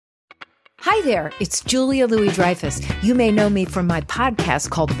Hi there, it's Julia Louis-Dreyfus. You may know me from my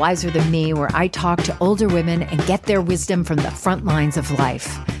podcast called Wiser Than Me, where I talk to older women and get their wisdom from the front lines of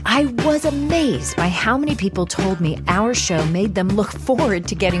life. I was amazed by how many people told me our show made them look forward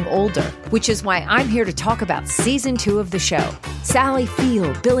to getting older, which is why I'm here to talk about season 2 of the show. Sally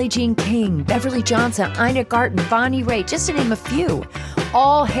Field, Billie Jean King, Beverly Johnson, Ina Garten, Bonnie Raitt, just to name a few.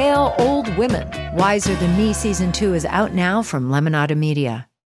 All hail old women. Wiser Than Me season 2 is out now from Lemonada Media.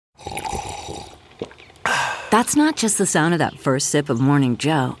 That's not just the sound of that first sip of Morning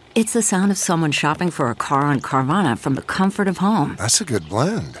Joe. It's the sound of someone shopping for a car on Carvana from the comfort of home. That's a good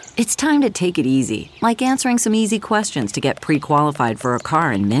blend. It's time to take it easy, like answering some easy questions to get pre-qualified for a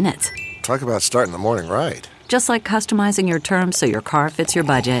car in minutes. Talk about starting the morning right. Just like customizing your terms so your car fits your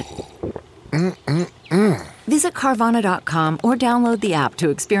budget. Visit Carvana.com or download the app to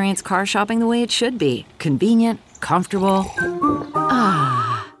experience car shopping the way it should be. Convenient, comfortable.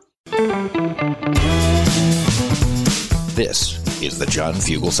 This is the John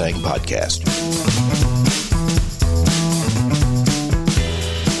Fugelsang Podcast.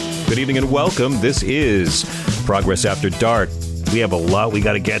 Good evening and welcome. This is Progress After Dark. We have a lot we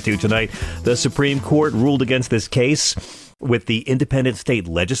got to get to tonight. The Supreme Court ruled against this case with the independent state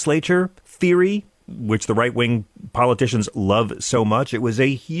legislature theory, which the right-wing politicians love so much. It was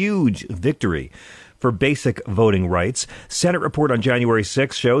a huge victory for basic voting rights. Senate report on January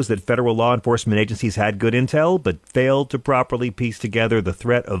 6th shows that federal law enforcement agencies had good intel, but failed to properly piece together the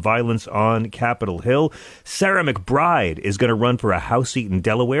threat of violence on Capitol Hill. Sarah McBride is going to run for a House seat in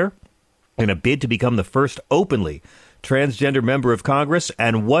Delaware in a bid to become the first openly transgender member of Congress.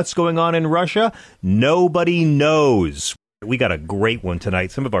 And what's going on in Russia? Nobody knows. We got a great one tonight.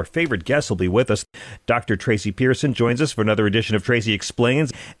 Some of our favorite guests will be with us. Dr. Tracy Pearson joins us for another edition of Tracy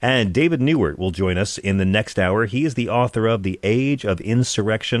Explains, and David Newert will join us in the next hour. He is the author of The Age of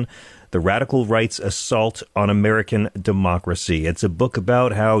Insurrection, The Radical Right's Assault on American Democracy. It's a book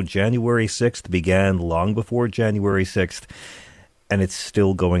about how January 6th began long before January 6th, and it's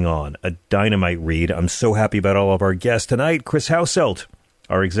still going on. A dynamite read. I'm so happy about all of our guests tonight. Chris Hauselt,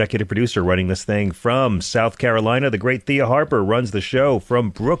 our executive producer, running this thing from South Carolina. The great Thea Harper runs the show from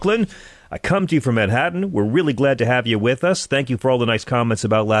Brooklyn. I come to you from Manhattan. We're really glad to have you with us. Thank you for all the nice comments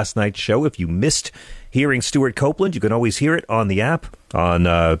about last night's show. If you missed hearing Stuart Copeland, you can always hear it on the app, on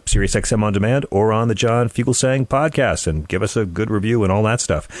SiriusXM On Demand, or on the John Fugelsang podcast, and give us a good review and all that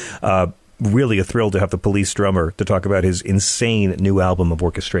stuff. Really a thrill to have the Police drummer to talk about his insane new album of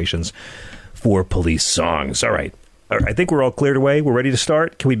orchestrations for Police songs. All right. I think we're all cleared away. We're ready to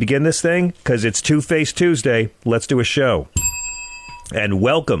start. Can we begin this thing? Because it's Two-Face Tuesday. Let's do a show. And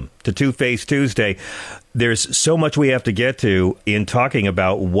welcome to Two-Face Tuesday. There's so much we have to get to in talking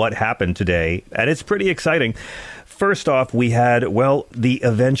about what happened today, and it's pretty exciting. First off, we had, the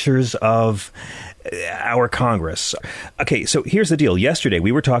adventures of our Congress. Okay, so here's the deal. Yesterday,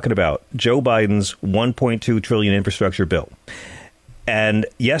 we were talking about Joe Biden's $1.2 trillion infrastructure bill. And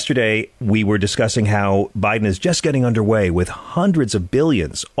yesterday, we were discussing how Biden is just getting underway with hundreds of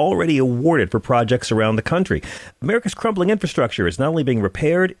billions already awarded for projects around the country. America's crumbling infrastructure is not only being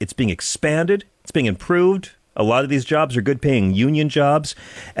repaired, it's being expanded, it's being improved. A lot of these jobs are good-paying union jobs.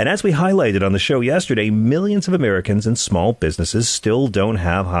 And as we highlighted on the show yesterday, millions of Americans and small businesses still don't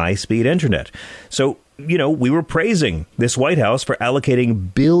have high-speed internet. So, we were praising this White House for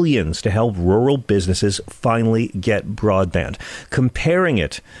allocating billions to help rural businesses finally get broadband, comparing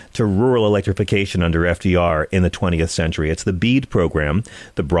it to rural electrification under FDR in the 20th century. It's the BEAD program,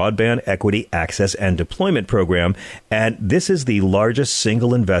 the Broadband Equity Access and Deployment Program, and this is the largest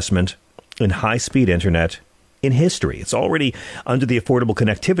single investment in high-speed internet in history. It's already under the Affordable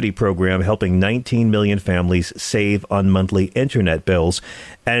Connectivity Program, helping 19 million families save on monthly internet bills.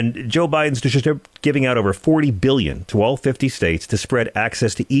 And Joe Biden's just giving out over $40 billion to all 50 states to spread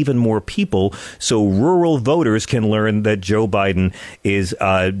access to even more people so rural voters can learn that Joe Biden is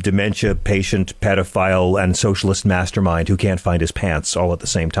a dementia patient, pedophile, and socialist mastermind who can't find his pants all at the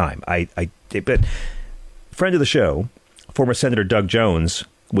same time. But friend of the show, former Senator Doug Jones,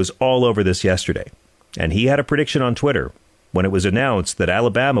 was all over this yesterday. And he had a prediction on Twitter when it was announced that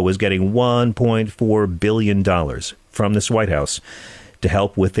Alabama was getting $1.4 billion from this White House to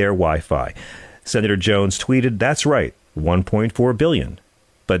help with their Wi-Fi. Senator Jones tweeted, "That's right, $1.4 billion.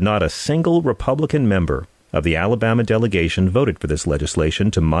 But not a single Republican member of the Alabama delegation voted for this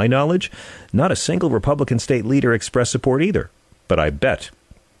legislation. To my knowledge, not a single Republican state leader expressed support either. But I bet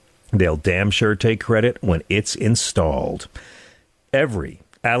they'll damn sure take credit when it's installed." Every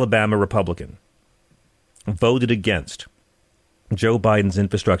Alabama Republican voted against Joe Biden's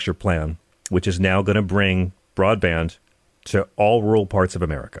infrastructure plan, which is now going to bring broadband to all rural parts of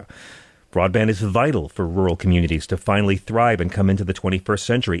America. Broadband is vital for rural communities to finally thrive and come into the 21st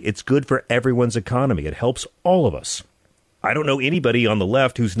century. It's good for everyone's economy. It helps all of us. I don't know anybody on the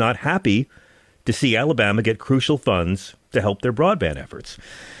left who's not happy to see Alabama get crucial funds to help their broadband efforts.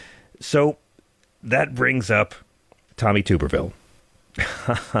 So that brings up Tommy Tuberville.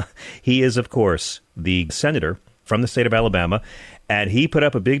 He is, of course, the senator from the state of Alabama, and he put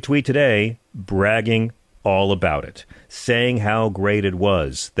up a big tweet today bragging all about it, saying how great it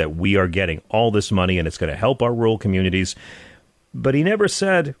was that we are getting all this money and it's going to help our rural communities. But he never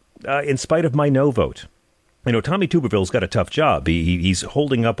said, in spite of my no vote. You know, Tommy Tuberville's got a tough job. He's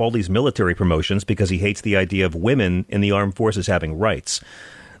holding up all these military promotions because he hates the idea of women in the armed forces having rights.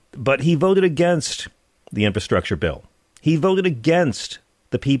 But he voted against the infrastructure bill. He voted against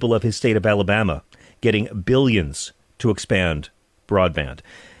the people of his state of Alabama getting billions to expand broadband.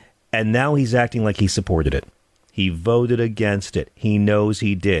 And now he's acting like he supported it. He voted against it. He knows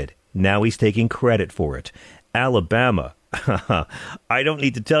he did. Now he's taking credit for it. Alabama. I don't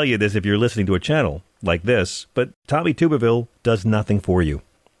need to tell you this if you're listening to a channel like this, but Tommy Tuberville does nothing for you.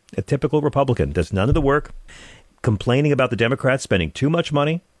 A typical Republican does none of the work, complaining about the Democrats spending too much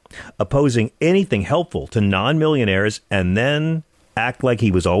money, opposing anything helpful to non-millionaires, and then act like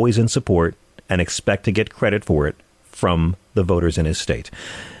he was always in support and expect to get credit for it from the voters in his state.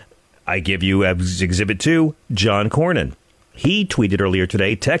 I give you as Exhibit 2, John Cornyn. He tweeted earlier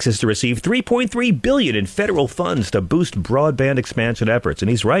today, Texas to receive $3.3 billion in federal funds to boost broadband expansion efforts. And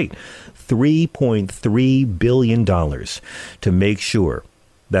he's right, $3.3 billion to make sure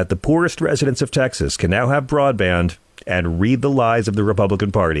that the poorest residents of Texas can now have broadband and read the lies of the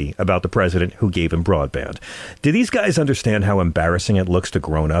Republican Party about the president who gave him broadband. Do these guys understand how embarrassing it looks to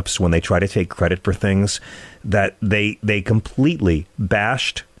grown-ups when they try to take credit for things that they completely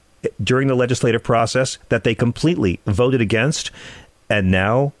bashed during the legislative process, that they completely voted against, and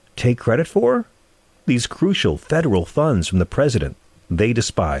now take credit for? These crucial federal funds from the president they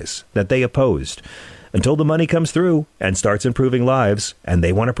despise, that they opposed, until the money comes through and starts improving lives, and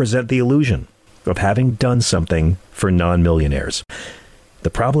they want to present the illusion of having done something for non-millionaires.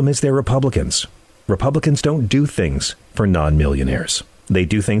 The problem is they're Republicans. Republicans don't do things for non-millionaires. They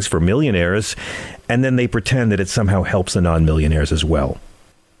do things for millionaires, and then they pretend that it somehow helps the non-millionaires as well.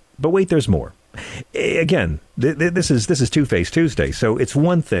 But wait, there's more. Again, this is Two-Face Tuesday, so it's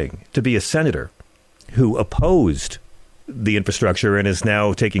one thing to be a senator who opposed the infrastructure and is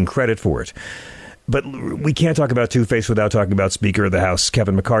now taking credit for it. But we can't talk about Two-Face without talking about Speaker of the House,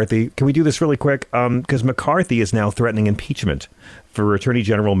 Kevin McCarthy. Can we do this really quick? Because McCarthy is now threatening impeachment for Attorney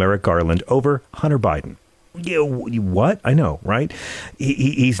General Merrick Garland over Hunter Biden. What? I know, right?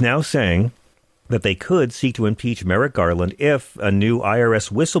 He's now saying that they could seek to impeach Merrick Garland if a new IRS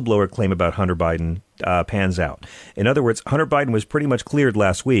whistleblower claim about Hunter Biden pans out. In other words, Hunter Biden was pretty much cleared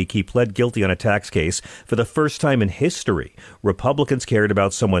last week. He pled guilty on a tax case. For the first time in history, Republicans cared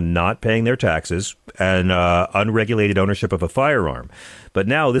about someone not paying their taxes and unregulated ownership of a firearm. But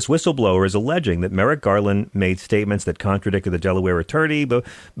now this whistleblower is alleging that Merrick Garland made statements that contradicted the Delaware attorney, but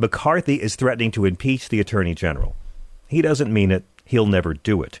McCarthy is threatening to impeach the attorney general. He doesn't mean it. He'll never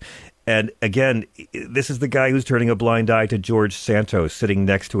do it. And again, this is the guy who's turning a blind eye to George Santos sitting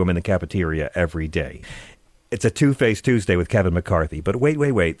next to him in the cafeteria every day. It's a Two-Face Tuesday with Kevin McCarthy. But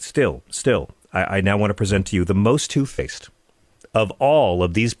wait. Still, I now want to present to you the most two-faced of all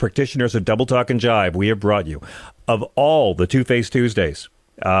of these practitioners of double talk and jive we have brought you. Of all the Two-Face Tuesdays,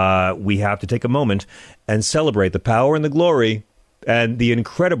 we have to take a moment and celebrate the power and the glory and the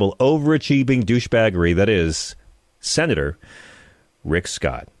incredible overachieving douchebaggery that is Senator Rick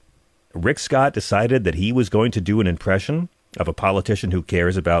Scott. Rick Scott decided that he was going to do an impression of a politician who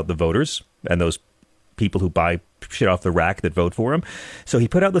cares about the voters and those people who buy shit off the rack that vote for him. So he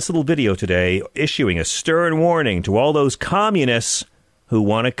put out this little video today issuing a stern warning to all those communists who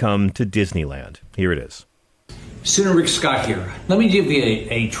want to come to Disneyland. Here it is. Senator Rick Scott here. Let me give you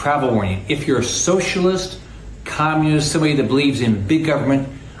a travel warning. If you're a socialist, communist, somebody that believes in big government,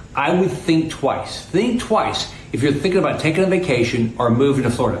 I would think twice. Think twice if you're thinking about taking a vacation or moving to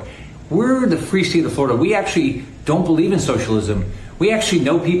Florida. We're the free state of Florida. We actually don't believe in socialism. We actually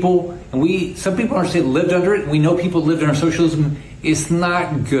know people, and some people in our state lived under it, and we know people lived under socialism. It's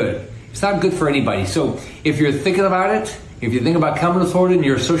not good. It's not good for anybody. So if you're thinking about it, if you think about coming to Florida and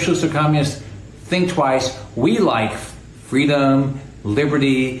you're a socialist or communist, think twice. We like freedom,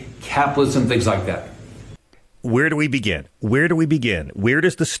 liberty, capitalism, things like that. Where do we begin? Where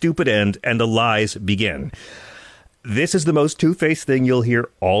does the stupid end and the lies begin? This is the most two-faced thing you'll hear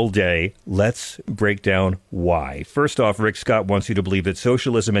all day. Let's break down why. First off, Rick Scott wants you to believe that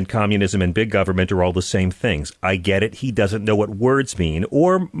socialism and communism and big government are all the same things. I get it. He doesn't know what words mean,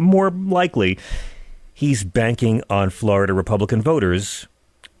 or more likely, he's banking on Florida Republican voters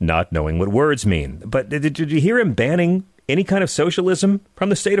not knowing what words mean. But did you hear him banning any kind of socialism from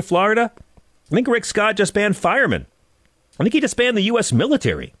the state of Florida? I think Rick Scott just banned firemen. I think he just banned the U.S.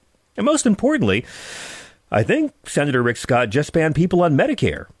 military. And most importantly, I think Senator Rick Scott just banned people on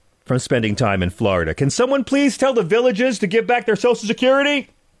Medicare from spending time in Florida. Can someone please tell the villages to give back their Social Security?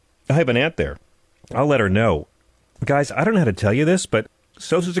 I have an aunt there. I'll let her know. Guys, I don't know how to tell you this, but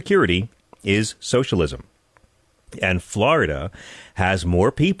Social Security is socialism. And Florida has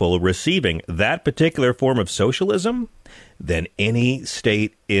more people receiving that particular form of socialism than any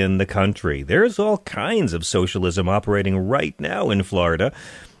state in the country. There's all kinds of socialism operating right now in Florida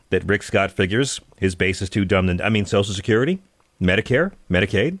that Rick Scott figures his base is too dumb. Social Security, Medicare,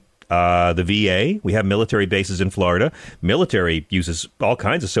 Medicaid, the VA. We have military bases in Florida. Military uses all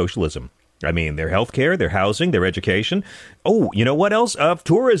kinds of socialism. Their health care, their housing, their education. Oh, you know what else?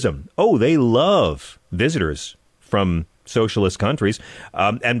 Tourism. Oh, they love visitors from socialist countries.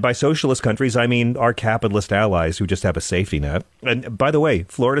 And by socialist countries, I mean our capitalist allies who just have a safety net. And by the way,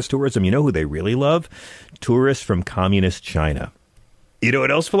 Florida's tourism, you know who they really love? Tourists from communist China. You know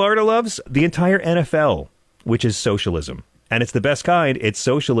what else Florida loves? The entire NFL, which is socialism. And it's the best kind. It's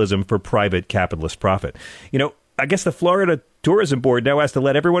socialism for private capitalist profit. I guess the Florida Tourism Board now has to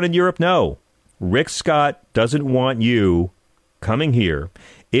let everyone in Europe know Rick Scott doesn't want you coming here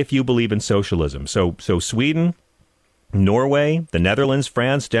if you believe in socialism. So Sweden, Norway, the Netherlands,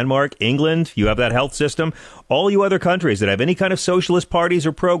 France, Denmark, England, you have that health system. All you other countries that have any kind of socialist parties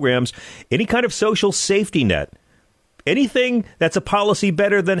or programs, any kind of social safety net, anything that's a policy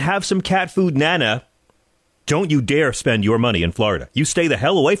better than have some cat food, Nana, don't you dare spend your money in Florida. You stay the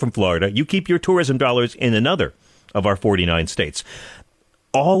hell away from Florida. You keep your tourism dollars in another of our 49 states.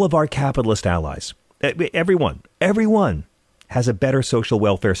 All of our capitalist allies, everyone has a better social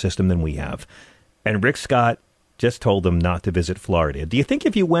welfare system than we have. And Rick Scott just told them not to visit Florida. Do you think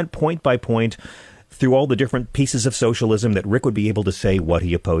if you went point by point through all the different pieces of socialism that Rick would be able to say what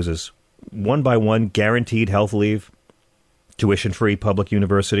he opposes? One by one, guaranteed health leave, tuition-free public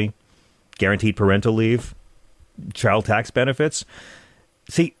university, guaranteed parental leave, child tax benefits.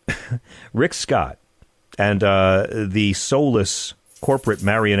 See, Rick Scott and the soulless corporate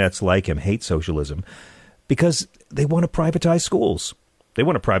marionettes like him hate socialism because they want to privatize schools. They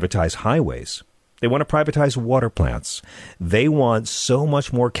want to privatize highways. They want to privatize water plants. They want so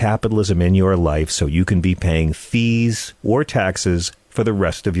much more capitalism in your life so you can be paying fees or taxes for the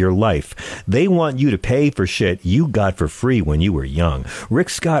rest of your life. They want you to pay for shit you got for free when you were young. Rick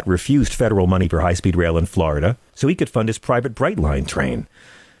Scott refused federal money for high-speed rail in Florida so he could fund his private Brightline train.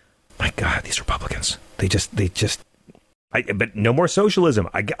 My God, these Republicans, but no more socialism.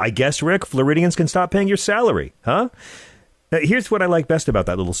 I guess, Rick, Floridians can stop paying your salary, huh? Now, here's what I like best about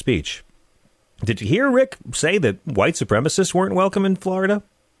that little speech. Did you hear Rick say that white supremacists weren't welcome in Florida?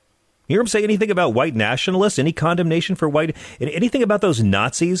 You hear him say anything about white nationalists? Any condemnation for white? Anything about those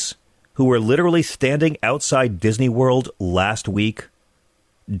Nazis who were literally standing outside Disney World last week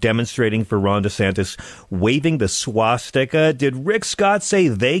demonstrating for Ron DeSantis, waving the swastika? Did Rick Scott say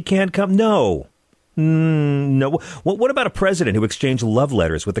they can't come? No. No. What about a president who exchanged love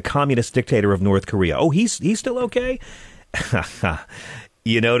letters with the communist dictator of North Korea? Oh, he's still okay?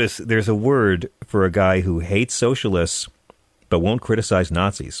 You notice there's a word for a guy who hates socialists but won't criticize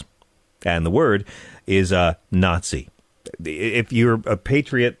Nazis. And the word is Nazi. If you're a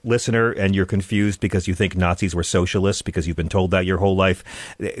patriot listener and you're confused because you think Nazis were socialists because you've been told that your whole life,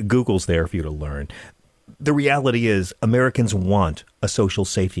 Google's there for you to learn. The reality is Americans want a social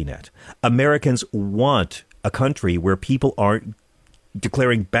safety net. Americans want a country where people aren't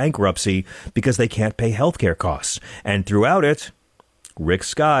declaring bankruptcy because they can't pay health care costs. And throughout it, Rick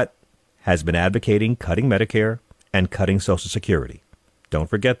Scott has been advocating cutting Medicare and cutting Social Security. Don't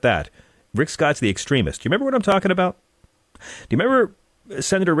forget that. Rick Scott's the extremist. Do you remember what I'm talking about? Do you remember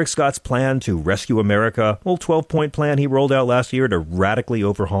Senator Rick Scott's plan to rescue America? A little 12-point plan he rolled out last year to radically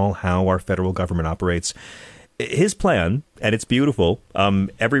overhaul how our federal government operates. His plan, and it's beautiful,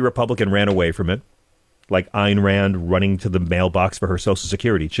 every Republican ran away from it, like Ayn Rand running to the mailbox for her Social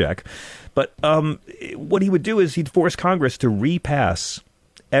Security check. But what he would do is he'd force Congress to repass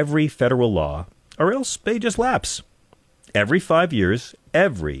every federal law, or else they just lapse. Every 5 years,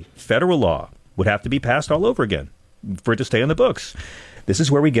 every federal law would have to be passed all over again for it to stay on the books. This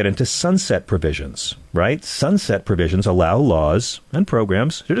is where we get into sunset provisions, right? Sunset provisions allow laws and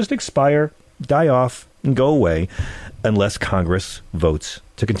programs to just expire, die off, and go away unless Congress votes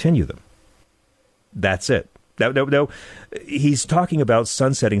to continue them. That's it. No. He's talking about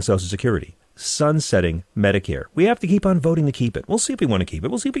sunsetting Social Security, sunsetting Medicare. We have to keep on voting to keep it. We'll see if we want to keep it.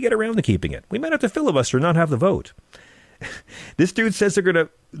 We'll see if we get around to keeping it. We might have to filibuster and not have the vote. This dude says they're gonna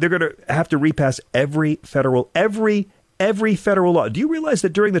have to repass every federal law. Do you realize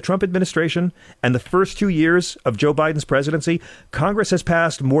that during the Trump administration and the first 2 years of Joe Biden's presidency, Congress has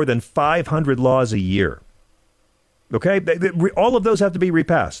passed more than 500 laws a year? Okay, all of those have to be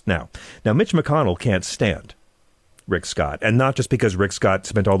repassed now. Now, Mitch McConnell can't stand Rick Scott, and not just because Rick Scott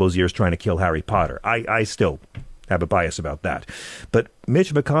spent all those years trying to kill Harry Potter. I still have a bias about that. But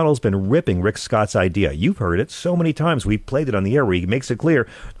Mitch McConnell's been ripping Rick Scott's idea. You've heard it so many times. We played it on the air where he makes it clear,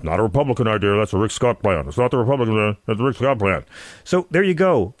 not a Republican idea, that's a Rick Scott plan. It's not the Republican idea, that's a Rick Scott plan. So there you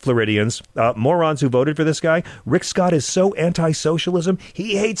go, Floridians, morons who voted for this guy. Rick Scott is so anti-socialism.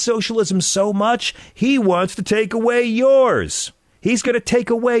 He hates socialism so much, he wants to take away yours. He's going to take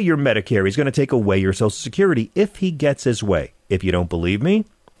away your Medicare. He's going to take away your Social Security if he gets his way. If you don't believe me,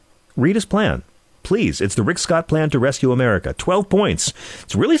 read his plan. Please, it's the Rick Scott plan to rescue America. 12 points.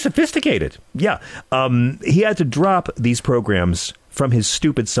 It's really sophisticated. Yeah. He had to drop these programs from his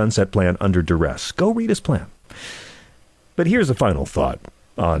stupid sunset plan under duress. Go read his plan. But here's a final thought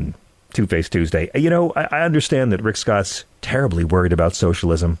on Two-Face Tuesday. You know, I understand that Rick Scott's terribly worried about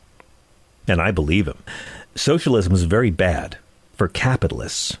socialism, and I believe him. Socialism is very bad for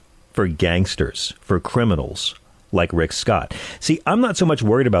capitalists, for gangsters, for criminals like Rick Scott. See, I'm not so much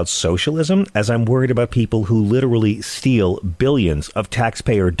worried about socialism as I'm worried about people who literally steal billions of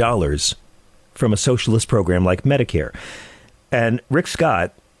taxpayer dollars from a socialist program like Medicare. And Rick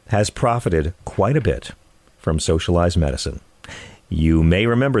Scott has profited quite a bit from socialized medicine. You may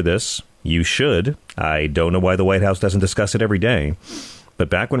remember this. You should. I don't know why the White House doesn't discuss it every day. But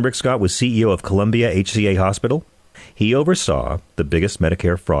back when Rick Scott was CEO of Columbia HCA Hospital, he oversaw the biggest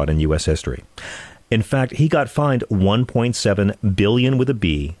Medicare fraud in U.S. history. In fact, he got fined $1.7 billion with a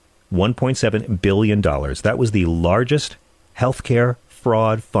B, $1.7 billion. That was the largest healthcare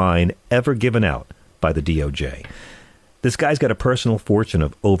fraud fine ever given out by the DOJ. This guy's got a personal fortune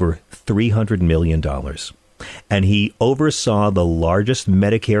of over $300 million. And he oversaw the largest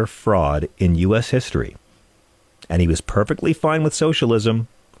Medicare fraud in U.S. history. And he was perfectly fine with socialism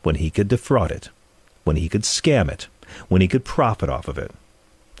when he could defraud it, when he could scam it, when he could profit off of it.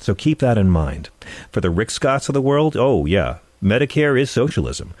 So keep that in mind. For the Rick Scotts of the world, oh yeah, Medicare is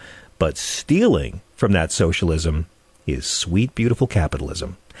socialism. But stealing from that socialism is sweet, beautiful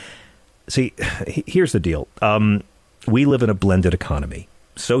capitalism. See, here's the deal. We live in a blended economy.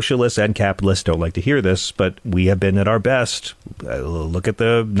 Socialists and capitalists don't like to hear this, but we have been at our best. Look at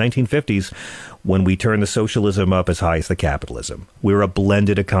the 1950s when we turned the socialism up as high as the capitalism. We're a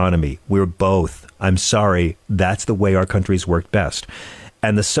blended economy. We're both. I'm sorry. That's the way our country's worked best.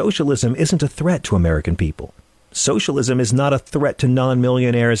 And the socialism isn't a threat to American people. Socialism is not a threat to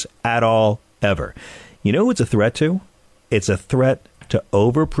non-millionaires at all, ever. You know who it's a threat to? It's a threat to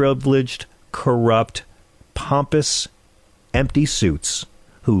overprivileged, corrupt, pompous, empty suits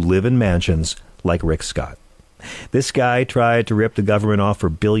who live in mansions like Rick Scott. This guy tried to rip the government off for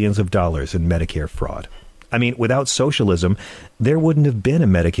billions of dollars in Medicare fraud. I mean, without socialism, there wouldn't have been a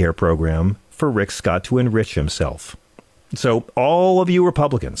Medicare program for Rick Scott to enrich himself. So all of you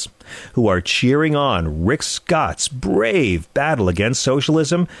Republicans who are cheering on Rick Scott's brave battle against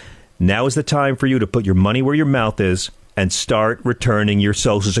socialism, now is the time for you to put your money where your mouth is and start returning your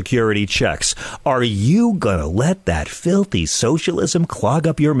Social Security checks. Are you going to let that filthy socialism clog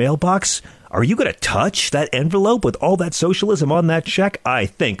up your mailbox? Are you going to touch that envelope with all that socialism on that check? I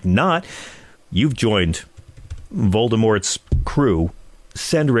think not. You've joined Voldemort's crew.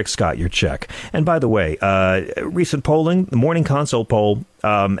 Send Rick Scott your check. And by the way, recent polling, the Morning Consult poll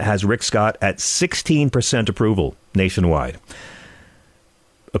has Rick Scott at 16% approval nationwide.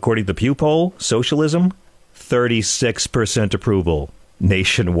 According to the Pew poll, socialism, 36% approval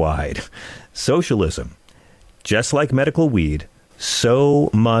nationwide. Socialism, just like medical weed, so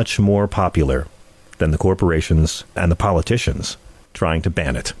much more popular than the corporations and the politicians trying to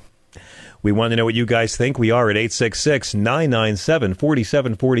ban it. We want to know what you guys think. We are at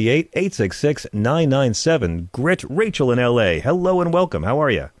 866-997-4748, 866-997-GRIT. Rachel in L.A. Hello and welcome. How are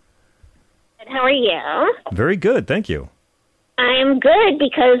you? How are you? Very good. Thank you. I'm good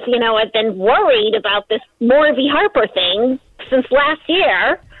because, I've been worried about this Moore v. Harper thing since last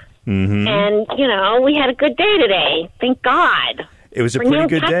year. Mm-hmm. And, we had a good day today. Thank God. It was a pretty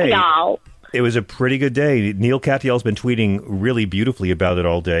good day. It was a pretty good day. Neil Katyal's been tweeting really beautifully about it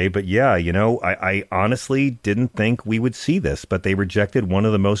all day. But yeah, I honestly didn't think we would see this, but they rejected one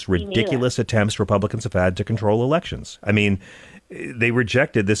of the most ridiculous attempts Republicans have had to control elections. I mean, they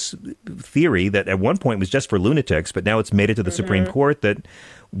rejected this theory that at one point was just for lunatics, but now it's made it to the Supreme Court that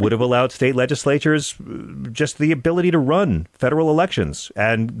would have allowed state legislatures just the ability to run federal elections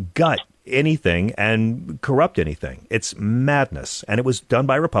and gut anything and corrupt anything. It's madness. And it was done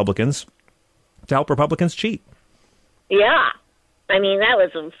by Republicans to help Republicans cheat. Yeah. I mean, that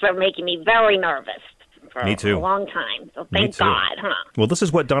was making me very nervous. For Me too. a long time. So thank God, huh? Well, this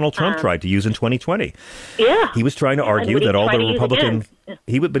is what Donald Trump tried to use in 2020. Yeah. He was trying to argue that all the Republican...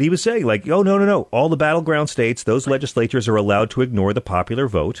 He was saying, like, oh, no. All the battleground states, those legislatures are allowed to ignore the popular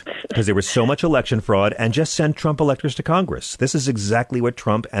vote because there was so much election fraud and just send Trump electors to Congress. This is exactly what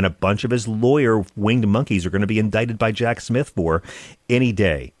Trump and a bunch of his lawyer-winged monkeys are going to be indicted by Jack Smith for any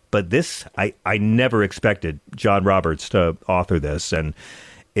day. But this, I never expected John Roberts to author this, and...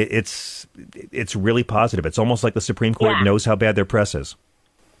 It's really positive. It's almost like the Supreme Court knows how bad their press is.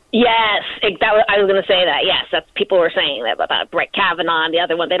 Yes, I was going to say that. Yes, that's people were saying that about Brett Kavanaugh and the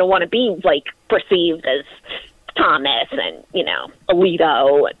other one. They don't want to be like perceived as Thomas and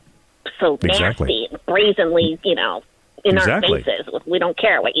Alito, and so nasty, and brazenly, in our faces. We don't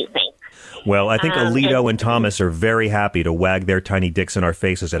care what you think. Well, I think Alito and Thomas are very happy to wag their tiny dicks in our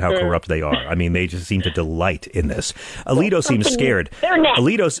faces at how corrupt they are. I mean, they just seem to delight in this. Alito seems scared.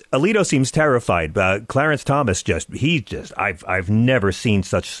 Alito seems terrified. Clarence Thomas I've never seen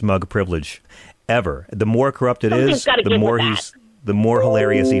such smug privilege ever. The more corrupt it is, the more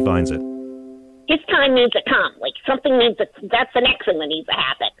hilarious he finds it. His time needs to come. Like that's the next thing that needs to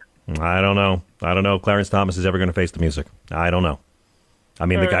happen. I don't know if Clarence Thomas is ever going to face the music. I don't know. I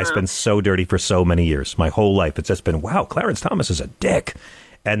mean, the guy's been so dirty for so many years. My whole life, it's just been, wow, Clarence Thomas is a dick.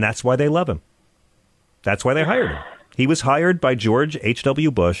 And that's why they love him. That's why they hired him. He was hired by George H.W.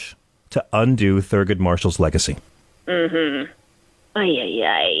 Bush to undo Thurgood Marshall's legacy. Mm-hmm.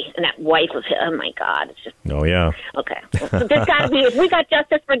 Ay. And that wife of his, oh, my God. It's just... Oh, yeah. Okay. So there's got to be, if we got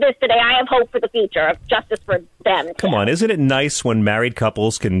justice for this today, I have hope for the future of justice for them. Too. Come on. Isn't it nice when married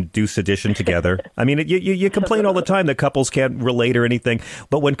couples can do sedition together? I mean, you complain all the time that couples can't relate or anything,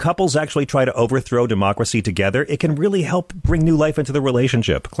 but when couples actually try to overthrow democracy together, it can really help bring new life into the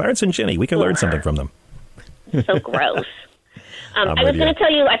relationship. Clarence and Ginny, we can learn something from them. So gross. I was going to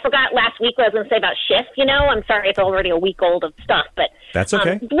tell you, I forgot last week what I was going to say about Schiff, I'm sorry, it's already a week old of stuff, but... That's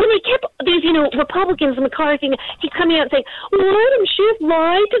okay. When they kept these, Republicans and McCarthy, he's coming out and saying, well, Adam Schiff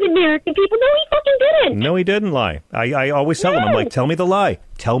lied to the American people. No, he fucking didn't. No, he didn't lie. I always tell him, I'm like, tell me the lie.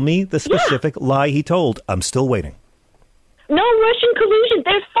 Tell me the specific lie he told. I'm still waiting. No Russian collusion.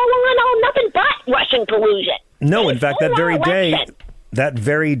 There's full-on nothing but Russision collusion. No, in fact, that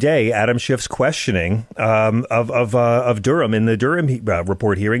very day, Adam Schiff's questioning of Durham in the Durham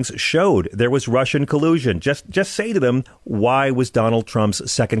report hearings showed there was Russian collusion. Just say to them, why was Donald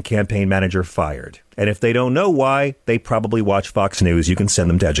Trump's second campaign manager fired? And if they don't know why, they probably watch Fox News. You can send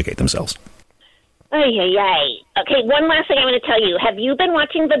them to educate themselves. Okay, one last thing I want to tell you. Have you been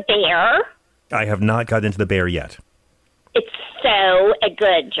watching The Bear? I have not got into The Bear yet. It's so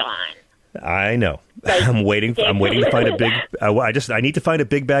good, John. I know. I'm waiting to find a big. I need to find a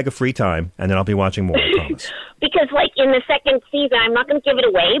big bag of free time, and then I'll be watching more. I promise. Because, in the second season, I'm not going to give it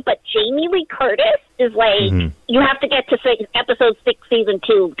away, but Jamie Lee Curtis is you have to get to episode 6, season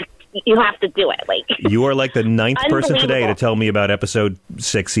 2. You have to do it. You are like the 9th person today to tell me about episode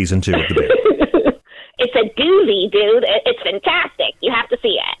 6, season 2 of The Bear. It's a doozy, dude. It's fantastic. You have to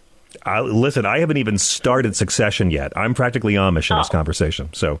see it. Listen, I haven't even started Succession yet. I'm practically Amish in this conversation,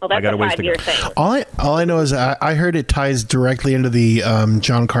 so I got a ways to go. All I know is I heard it ties directly into the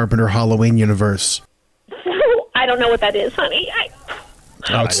John Carpenter Halloween universe. I don't know what that is, honey.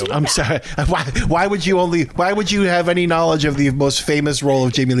 I'm sorry. Why would you have any knowledge of the most famous role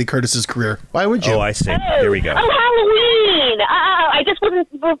of Jamie Lee Curtis's career? Why would you? Oh, I see. Here we go. Oh, Halloween. I just wasn't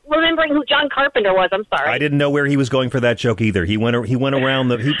remembering who John Carpenter was. I'm sorry. I didn't know where he was going for that joke either. He went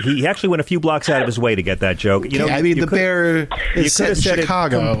around he actually went a few blocks out of his way to get that joke. The Bear is set in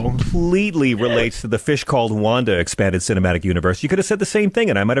Chicago. It completely relates to the Fish Called Wanda expanded cinematic universe. You could have said the same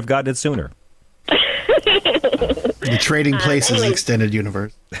thing, and I might have gotten it sooner. The Trading Places extended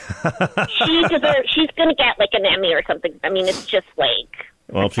universe. She's going to get an Emmy or something. I mean, it's just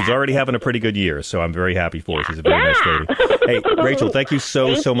Well, she's already having a pretty good year, so I'm very happy for her. She's a very nice lady. Hey, Rachel, thank you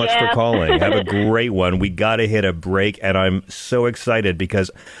so much for calling. Have a great one. We got to hit a break, and I'm so excited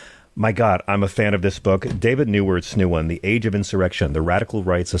because, my God, I'm a fan of this book. David Newworth's new one, The Age of Insurrection, The Radical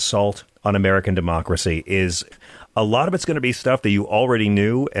Right's Assault on American democracy is a lot of it's going to be stuff that you already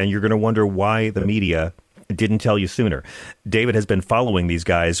knew, and you're going to wonder why the media didn't tell you sooner. David has been following these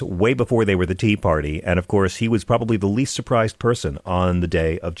guys way before they were the Tea Party. And of course, he was probably the least surprised person on the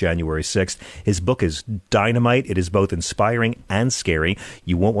day of January 6th. His book is dynamite. It is both inspiring and scary.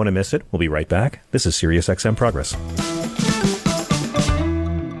 You won't want to miss it. We'll be right back. This is SiriusXM Progress.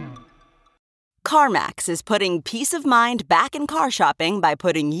 CarMax is putting peace of mind back in car shopping by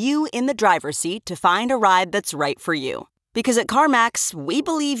putting you in the driver's seat to find a ride that's right for you. Because at CarMax, we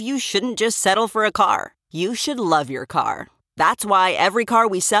believe you shouldn't just settle for a car. You should love your car. That's why every car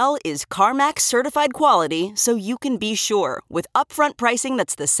we sell is CarMax certified quality, so you can be sure with upfront pricing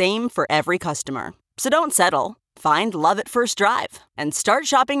that's the same for every customer. So don't settle. Find love at first drive and start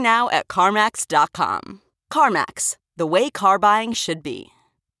shopping now at CarMax.com. CarMax, the way car buying should be.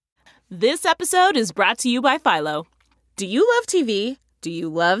 This episode is brought to you by Philo. Do you love TV? Do you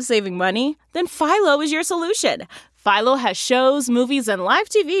love saving money? Then Philo is your solution. Philo has shows, movies, and live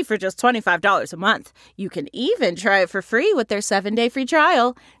TV for just $25 a month. You can even try it for free with their 7-day free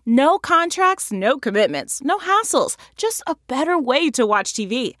trial. No contracts, no commitments, no hassles. Just a better way to watch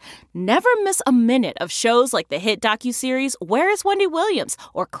TV. Never miss a minute of shows like the hit docuseries Where is Wendy Williams?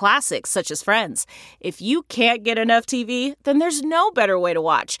 Or classics such as Friends. If you can't get enough TV, then there's no better way to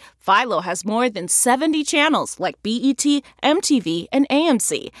watch. Philo has more than 70 channels like BET, MTV, and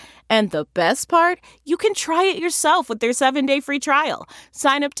AMC. And the best part? You can try it yourself with their 7-day free trial.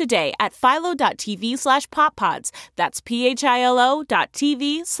 Sign up today at philo.tv/poppods. That's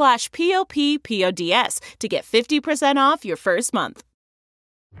philo.tv/POPPODS to get 50% off your first month.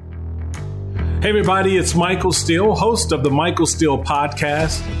 Hey everybody, it's Michael Steele, host of the Michael Steele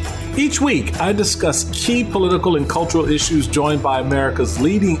Podcast. Each week, I discuss key political and cultural issues joined by America's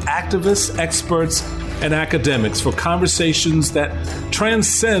leading activists, experts, and academics for conversations that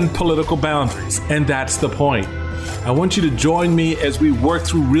transcend political boundaries. And that's the point. I want you to join me as we work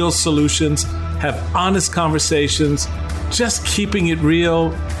through real solutions, have honest conversations, just keeping it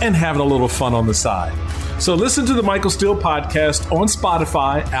real and having a little fun on the side. So listen to the Michael Steele Podcast on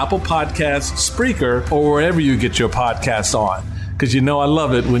Spotify, Apple Podcasts, Spreaker, or wherever you get your podcasts on, because you know I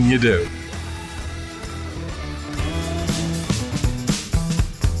love it when you do.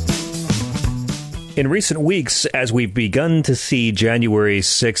 In recent weeks, as we've begun to see January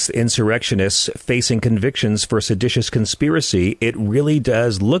 6th insurrectionists facing convictions for seditious conspiracy, it really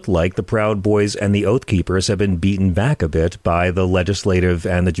does look like the Proud Boys and the Oath Keepers have been beaten back a bit by the legislative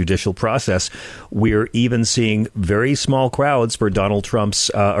and the judicial process. We're even seeing very small crowds for Donald Trump's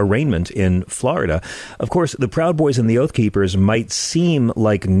arraignment in Florida. Of course, the Proud Boys and the Oath Keepers might seem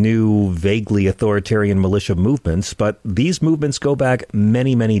like new, vaguely authoritarian militia movements, but these movements go back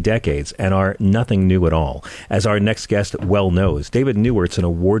many, many decades and are nothing new at all. As our next guest well knows, David Neuwirth's an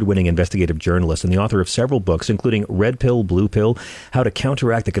award-winning investigative journalist and the author of several books, including Red Pill, Blue Pill, How to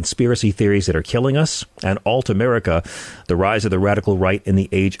Counteract the Conspiracy Theories That Are Killing Us, and Alt America, The Rise of the Radical Right in the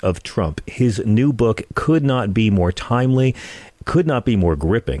Age of Trump. His new book could not be more timely, could not be more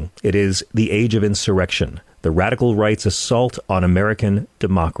gripping. It is The Age of Insurrection, the radical right's assault on American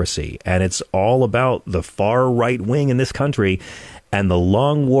democracy. And it's all about the far right wing in this country and the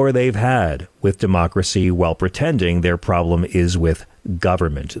long war they've had with democracy while pretending their problem is with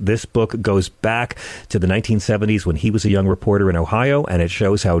government. This book goes back to the 1970s when he was a young reporter in Ohio, and it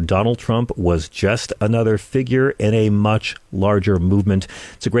shows how Donald Trump was just another figure in a much larger movement.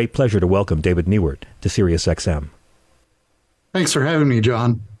 It's a great pleasure to welcome David Neuwirth to SiriusXM. Thanks for having me,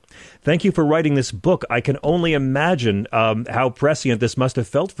 John. Thank you for writing this book. I can only imagine how prescient this must have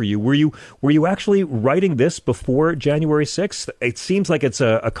felt for you. Were you actually writing this before January 6th? It seems like it's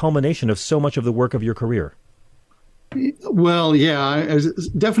a culmination of so much of the work of your career. Well, yeah,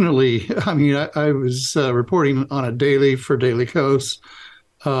 definitely. I mean, I was reporting on a daily for Daily Kos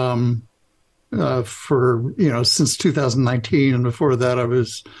for, since 2019. And before that, I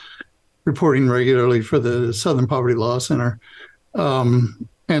was reporting regularly for the Southern Poverty Law Center.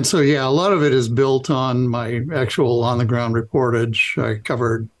 And so, yeah, a lot of it is built on my actual on-the-ground reportage. I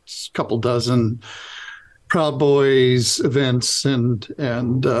covered a couple dozen Proud Boys events and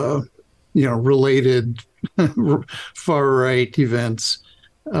related far-right events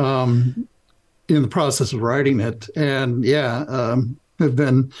in the process of writing it. And, have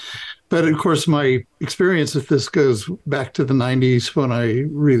been... But, of course, my experience with this goes back to the 90s when I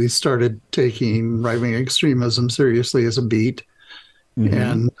really started taking right-wing extremism seriously as a beat.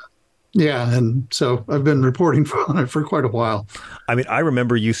 Mm-hmm. And so I've been reporting on it for quite a while. I mean, I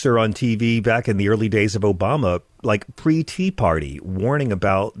remember you, sir, on TV back in the early days of Obama, like pre-Tea Party, warning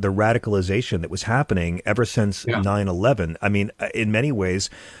about the radicalization that was happening ever since 9/11. I mean, in many ways,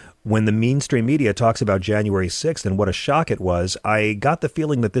 when the mainstream media talks about January 6th and what a shock it was, I got the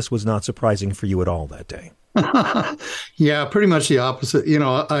feeling that this was not surprising for you at all that day. Yeah, pretty much the opposite.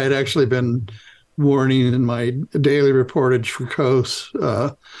 I had actually been warning in my daily reportage for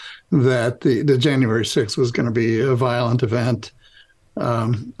Coase that the January 6th was going to be a violent event.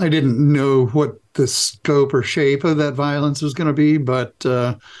 I didn't know what the scope or shape of that violence was going to be, but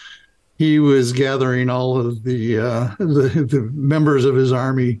he was gathering all of the members of his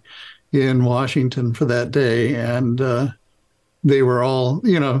army in Washington for that day, and they were all,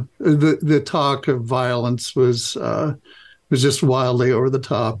 the talk of violence was just wildly over the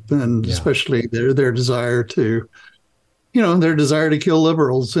top, and especially their desire to, kill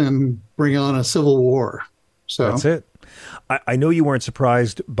liberals and bring on a civil war. So that's it. I know you weren't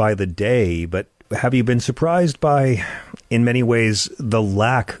surprised by the day, but have you been surprised by, in many ways, the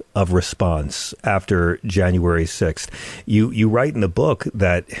lack of response after January 6th? You write in the book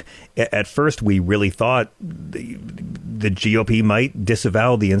that at first we really thought the GOP might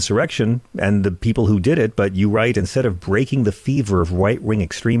disavow the insurrection and the people who did it, but you write, instead of breaking the fever of right-wing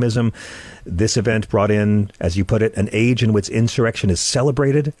extremism, this event brought in, as you put it, an age in which insurrection is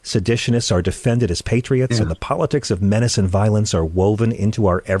celebrated, seditionists are defended as patriots, and the politics of menace and violence are woven into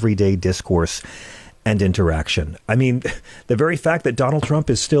our everyday discourse and interaction. I mean, the very fact that Donald Trump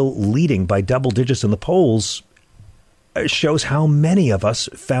is still leading by double digits in the polls shows how many of us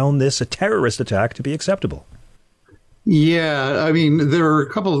found this a terrorist attack to be acceptable. Yeah, I mean, there were a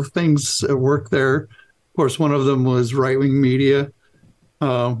couple of things at work there. Of course, one of them was right-wing media,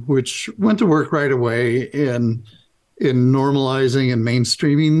 which went to work right away in normalizing and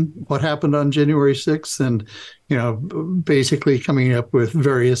mainstreaming what happened on January 6th, and basically coming up with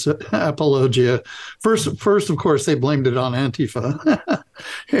various apologia. First, of course, they blamed it on Antifa.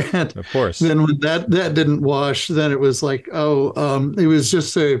 And of course. Then when that didn't wash, then it was like, it was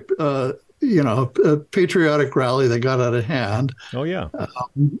just a patriotic rally that got out of hand. Oh, yeah.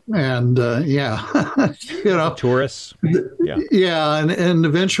 Tourists. Yeah. And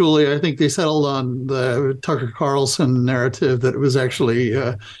eventually I think they settled on the Tucker Carlson narrative that it was actually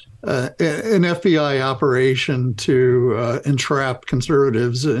an FBI operation to entrap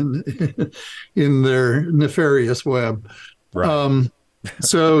conservatives in their nefarious web. Right.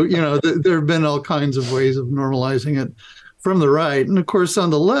 So, there have been all kinds of ways of normalizing it from the right. And of course, on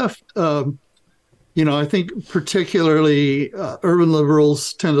the left, I think particularly urban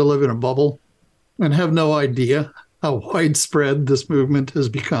liberals tend to live in a bubble and have no idea how widespread this movement has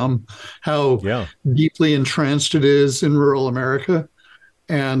become, how deeply entrenched it is in rural America,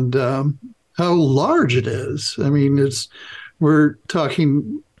 and how large it is. I mean, we're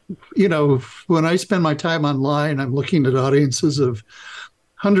talking, when I spend my time online, I'm looking at audiences of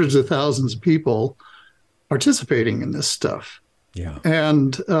hundreds of thousands of people participating in this stuff. Yeah.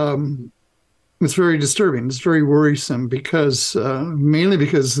 And it's very disturbing. It's very worrisome because mainly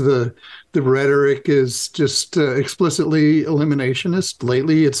because the rhetoric is just explicitly eliminationist.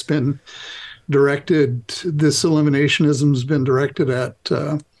 Lately, it's been directed, this eliminationism has been directed at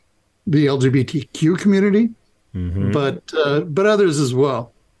the LGBTQ community, but others as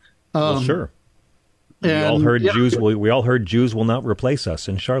well. Well, sure. We all heard Jews will not replace us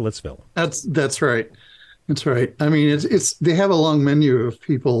in Charlottesville. That's right. That's right. I mean, it's they have a long menu of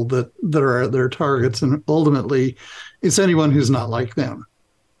people that are their targets, and ultimately, it's anyone who's not like them.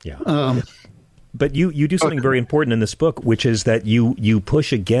 Yeah. But you do something very important in this book, which is that you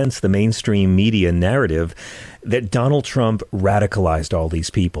push against the mainstream media narrative that Donald Trump radicalized all these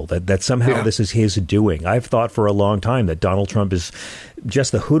people, that somehow this is his doing. I've thought for a long time that Donald Trump is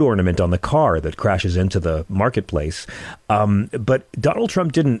just the hood ornament on the car that crashes into the marketplace. But Donald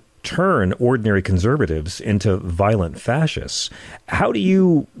Trump didn't turn ordinary conservatives into violent fascists. How do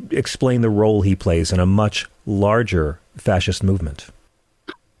you explain the role he plays in a much larger fascist movement?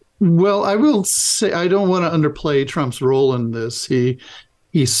 Well, I will say I don't want to underplay Trump's role in this. He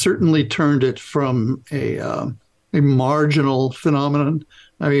certainly turned it from a marginal phenomenon.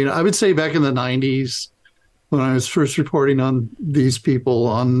 I mean, I would say back in the 90s, when I was first reporting on these people,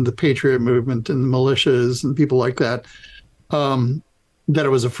 on the Patriot movement and the militias and people like that, that it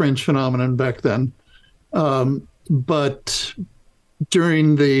was a fringe phenomenon back then. But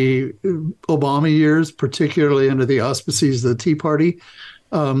during the Obama years, particularly under the auspices of the Tea Party,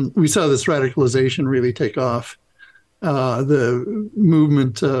 we saw this radicalization really take off. The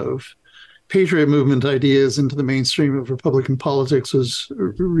movement of Patriot movement ideas into the mainstream of Republican politics was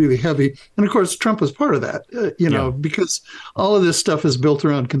really heavy. And of course, Trump was part of that, because all of this stuff is built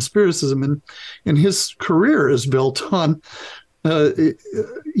around conspiracism, and his career is built on,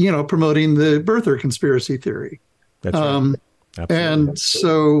 promoting the birther conspiracy theory. That's right. Absolutely. And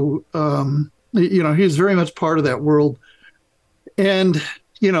so, he's very much part of that world. And,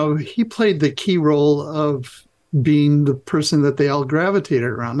 he played the key role of being the person that they all gravitated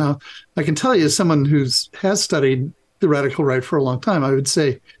around. Now, I can tell you, as someone has studied the radical right for a long time, I would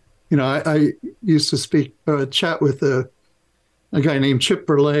say, I used to chat with a guy named Chip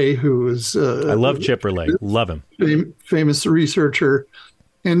Berlay, who was I love Chip Berlay. Love him. Famous researcher.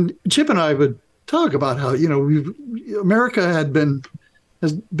 And Chip and I would talk about how, America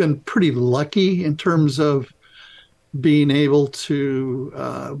has been pretty lucky in terms of being able to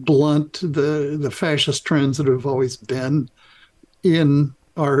blunt the fascist trends that have always been in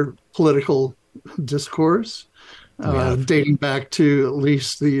our political discourse, dating back to at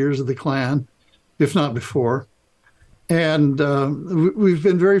least the years of the Klan, if not before. And we've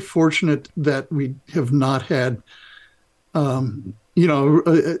been very fortunate that we have not had,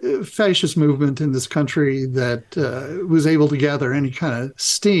 a fascist movement in this country that was able to gather any kind of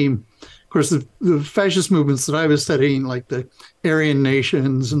steam. Of course, the fascist movements that I was studying, like the Aryan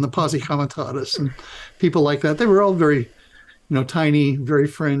Nations and the Posse Comitatus and people like that, they were all very, tiny, very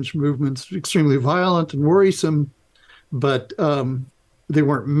fringe movements, extremely violent and worrisome, but they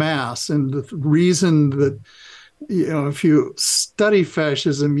weren't mass. And the reason that, if you study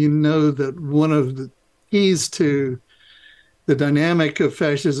fascism, that one of the keys to the dynamic of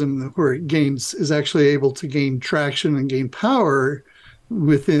fascism where it is actually able to gain traction and gain power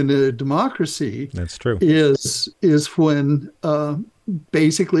within a democracy. That's true. Is when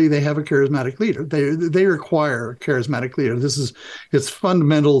basically they have a charismatic leader. They require a charismatic leader. It's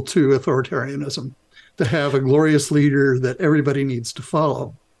fundamental to authoritarianism to have a glorious leader that everybody needs to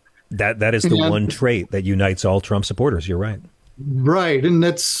follow. That is the one trait that unites all Trump supporters. You're right. Right, and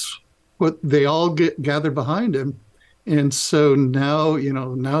that's what they all gather behind him. And so now,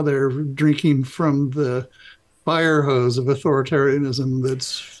 now they're drinking from the fire hose of authoritarianism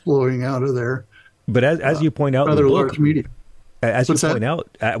that's flowing out of there. But as you point out in the book, as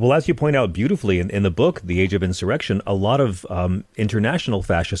you point out beautifully in the book, The Age of Insurrection, a lot of international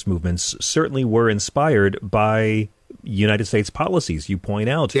fascist movements certainly were inspired by United States policies. You point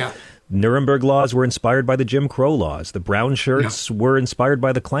out, Nuremberg laws were inspired by the Jim Crow laws. The brown shirts were inspired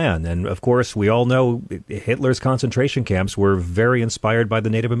by the Klan. And of course, we all know Hitler's concentration camps were very inspired by the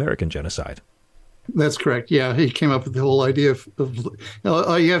Native American genocide. That's correct. Yeah, he came up with the whole idea of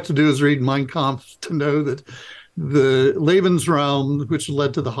all you have to do is read Mein Kampf to know that the Lebensraum, which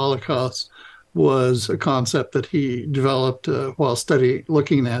led to the Holocaust, was a concept that he developed while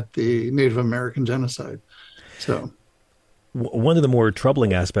looking at the Native American genocide. So, one of the more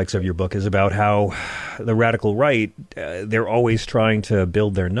troubling aspects of your book is about how the radical right, they're always trying to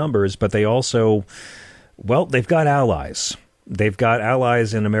build their numbers, but they also, they've got allies. They've got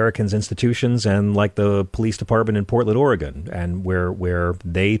allies in Americans' institutions, and like the police department in Portland, Oregon, and where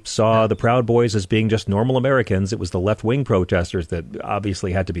they saw the Proud Boys as being just normal Americans. It was the left-wing protesters that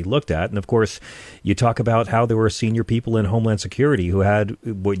obviously had to be looked at. And of course, you talk about how there were senior people in Homeland Security who had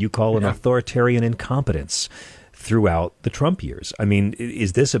what you call an authoritarian incompetence throughout the Trump years. I mean,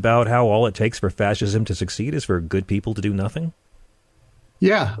 is this about how all it takes for fascism to succeed is for good people to do nothing?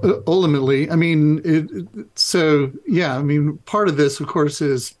 Yeah, ultimately. I mean, part of this, of course,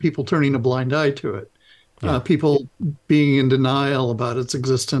 is people turning a blind eye to it. People being in denial about its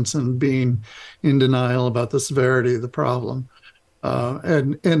existence and being in denial about the severity of the problem.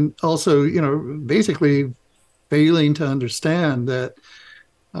 And also, basically failing to understand that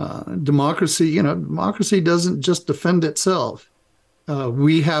democracy doesn't just defend itself.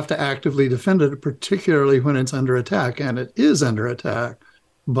 We have to actively defend it, particularly when it's under attack, and it is under attack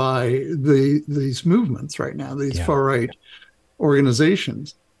by these movements right now, these far-right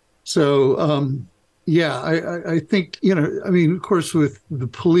organizations. So, I think, of course, with the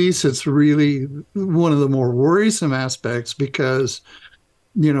police, it's really one of the more worrisome aspects because,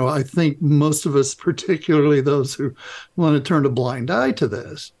 I think most of us, particularly those who want to turn a blind eye to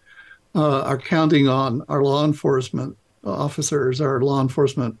this, are counting on our law enforcement officers, our law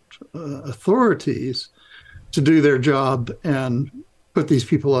enforcement authorities to do their job and put these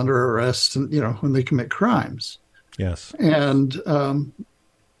people under arrest and, when they commit crimes. Yes. And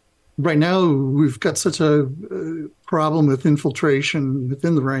right now we've got such a problem with infiltration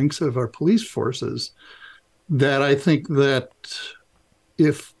within the ranks of our police forces that I think that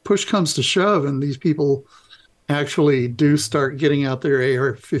if push comes to shove and these people actually do start getting out their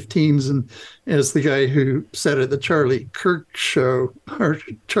AR-15s, and as the guy who said at the Charlie Kirk show, or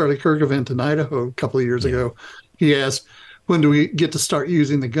Charlie Kirk event in Idaho a couple of years ago, he asked, when do we get to start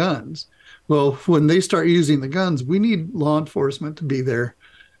using the guns? Well, when they start using the guns, we need law enforcement to be there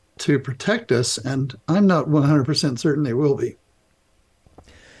to protect us, and I'm not 100% certain they will be.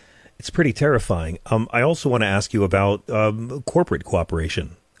 It's pretty terrifying. I also want to ask you about corporate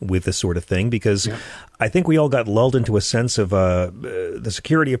cooperation with this sort of thing, because I think we all got lulled into a sense of the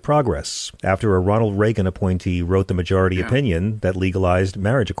security of progress after a Ronald Reagan appointee wrote the majority opinion that legalized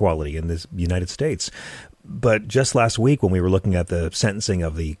marriage equality in the United States. But just last week, when we were looking at the sentencing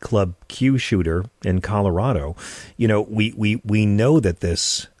of the Club Q shooter in Colorado, we know that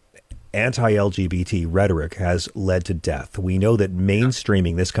this anti-LGBT rhetoric has led to death. We know that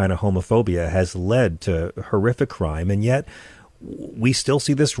mainstreaming this kind of homophobia has led to horrific crime, and yet we still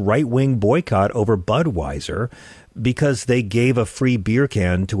see this right-wing boycott over Budweiser because they gave a free beer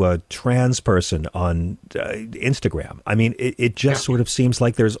can to a trans person on Instagram. I mean, it just sort of seems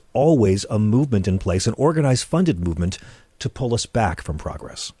like there's always a movement in place, an organized, funded movement to pull us back from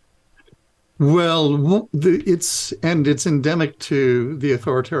progress. Well, it's endemic to the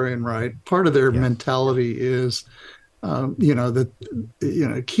authoritarian right. Part of their mentality is,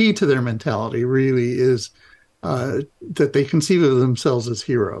 key to their mentality really is that they conceive of themselves as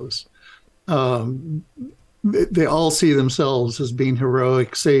heroes. They all see themselves as being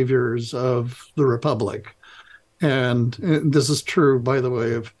heroic saviors of the Republic. And this is true, by the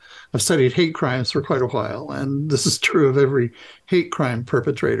way, I've studied hate crimes for quite a while, and this is true of every hate crime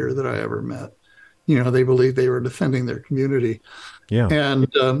perpetrator that I ever met. They believe they were defending their community. Yeah. And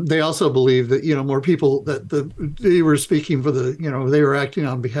they also believe that, more people, that they were speaking for they were acting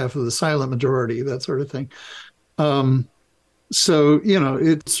on behalf of the silent majority, that sort of thing. So,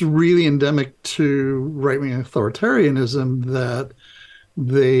 it's really endemic to right-wing authoritarianism that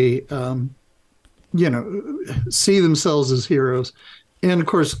they, see themselves as heroes. And of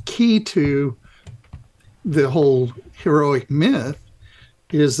course, key to the whole heroic myth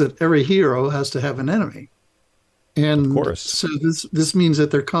is that every hero has to have an enemy. And of course. So this means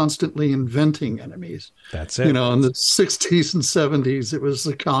that they're constantly inventing enemies. That's it. In the 60s and 70s, it was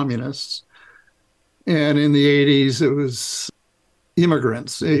the communists. And in the 80s, it was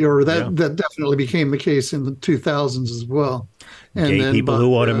immigrants, that definitely became the case in the 2000s as well. And gay people who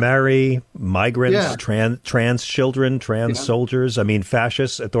want to marry, migrants, trans children, trans soldiers. I mean,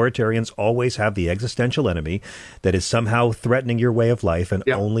 fascists, authoritarians always have the existential enemy that is somehow threatening your way of life, and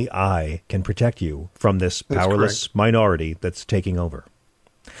only I can protect you from this powerless minority that's taking over.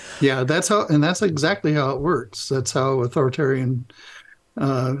 Yeah, that's exactly how it works. That's how authoritarian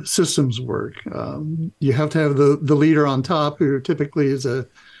systems work. You have to have the leader on top, who typically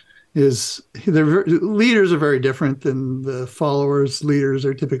leaders are very different than the followers. Leaders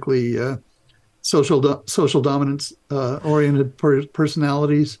are typically social dominance oriented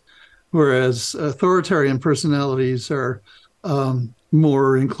personalities, whereas authoritarian personalities are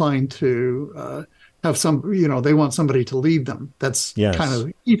more inclined to have they want somebody to lead them. That's kind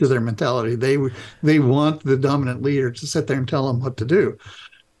of key to their mentality. They want the dominant leader to sit there and tell them what to do.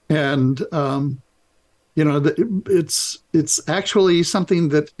 And, it's actually something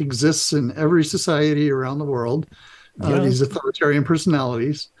that exists in every society around the world, these authoritarian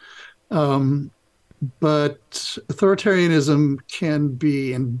personalities. But authoritarianism can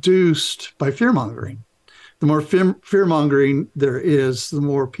be induced by fear-mongering. The more fear-mongering there is, the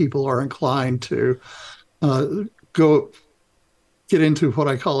more people are inclined to get into what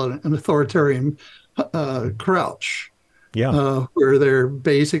I call an authoritarian crouch. Where they're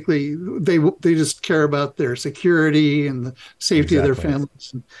basically, they just care about their security and the safety of their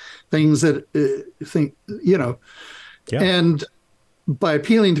families and things that and by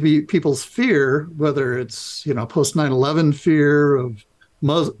appealing to people's fear, whether it's, post 9/11 fear of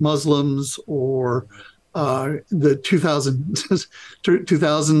Muslims or the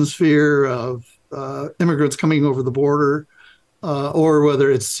 2000s fear of immigrants coming over the border, or whether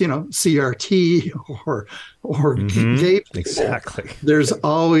it's CRT or gay people. Exactly. There's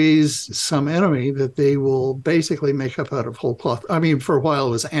always some enemy that they will basically make up out of whole cloth. I mean, for a while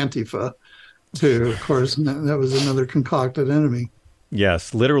it was Antifa, too, of course, and that was another concocted enemy.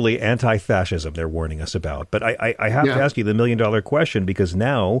 Yes, literally anti-fascism they're warning us about. But I have to ask you the million-dollar question, because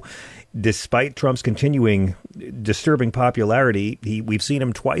now, despite Trump's continuing disturbing popularity, we've seen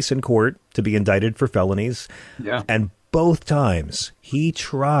him twice in court to be indicted for felonies. Yeah. And both times he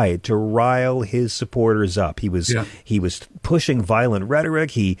tried to rile his supporters up. He was pushing violent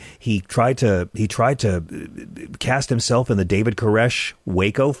rhetoric. He tried to cast himself in the David Koresh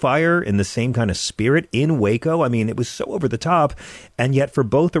Waco fire in the same kind of spirit in Waco. I mean, it was so over the top. And yet for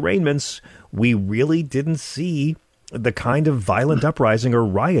both arraignments, we really didn't see the kind of violent uprising or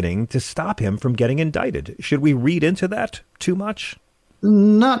rioting to stop him from getting indicted. Should we read into that too much?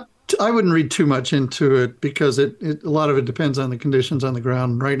 I wouldn't read too much into it, because a lot of it depends on the conditions on the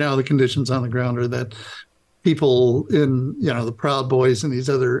ground. Right now, the conditions on the ground are that people in, the Proud Boys and these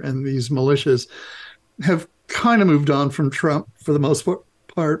militias have kind of moved on from Trump for the most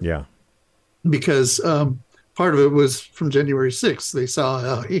part. Yeah. Because part of it was from January 6th. They saw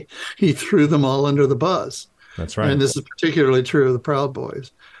how he threw them all under the bus. That's right. And this is particularly true of the Proud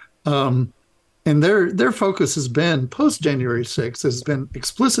Boys. And their focus has been, post-January 6th, has been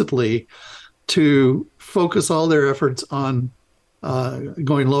explicitly to focus all their efforts on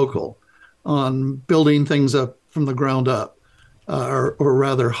going local, on building things up from the ground up, or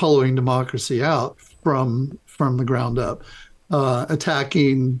rather hollowing democracy out from the ground up,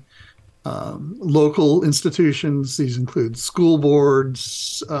 attacking local institutions. These include school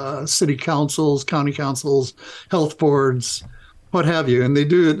boards, city councils, county councils, health boards, what have you. And they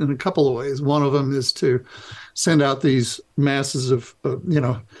do it in a couple of ways. One of them is to send out these masses of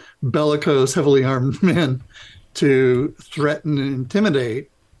bellicose, heavily armed men to threaten and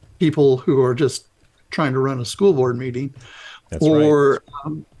intimidate people who are just trying to run a school board meeting. That's right.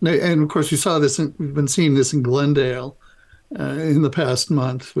 And of course, we've been seeing this in Glendale in the past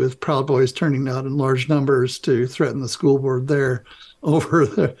month, with Proud Boys turning out in large numbers to threaten the school board there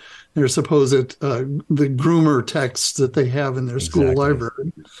over their supposed the groomer texts that they have in their school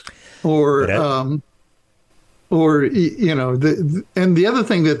library, and the other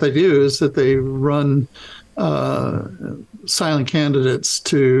thing that they do is that they run silent candidates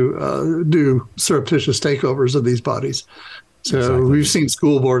to do surreptitious takeovers of these bodies. So we've seen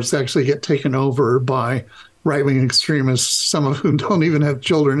school boards actually get taken over by right-wing extremists, some of whom don't even have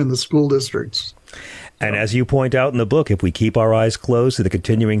children in the school districts. And as you point out in the book, if we keep our eyes closed to the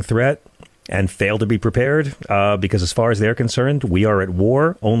continuing threat and fail to be prepared, because as far as they're concerned, we are at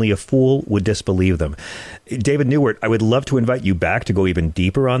war, only a fool would disbelieve them. David Newert, I would love to invite you back to go even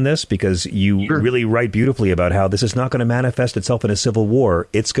deeper on this, because you really write beautifully about how this is not going to manifest itself in a civil war.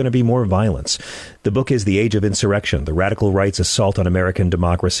 It's going to be more violence. The book is The Age of Insurrection, The Radical Right's Assault on American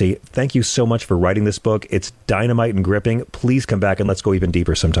Democracy. Thank you so much for writing this book. It's dynamite and gripping. Please come back and let's go even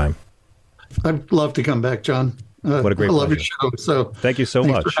deeper sometime. I'd love to come back, John. What a great I love pleasure. your show. So thank you so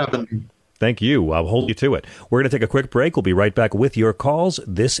much. Thanks for having me. Thank you. I'll hold you to it. We're going to take a quick break. We'll be right back with your calls.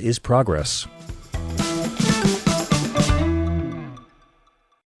 This is Progress.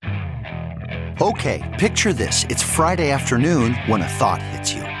 Okay, picture this. It's Friday afternoon when a thought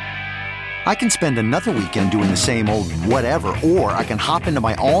hits you. I can spend another weekend doing the same old whatever, or I can hop into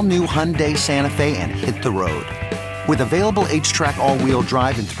my all-new Hyundai Santa Fe and hit the road. With available H-Track all-wheel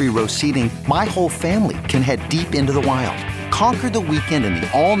drive and 3-row seating, my whole family can head deep into the wild. Conquer the weekend in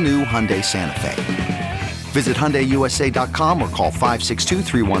the all-new Hyundai Santa Fe. Visit HyundaiUSA.com or call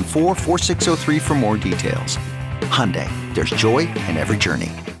 562-314-4603 for more details. Hyundai, there's joy in every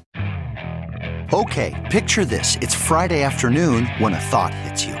journey. Okay, picture this. It's Friday afternoon when a thought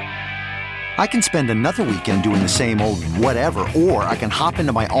hits you. I can spend another weekend doing the same old whatever, or I can hop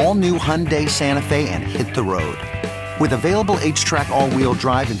into my all-new Hyundai Santa Fe and hit the road. With available H-Track all-wheel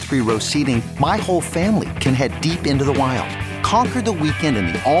drive and 3-row seating, my whole family can head deep into the wild. Conquer the weekend in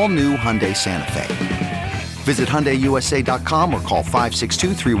the all-new Hyundai Santa Fe. Visit HyundaiUSA.com or call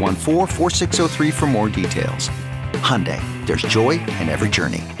 562-314-4603 for more details. Hyundai, there's joy in every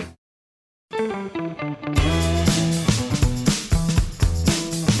journey.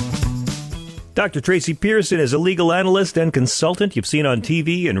 Dr. Tracy Pearson is a legal analyst and consultant you've seen on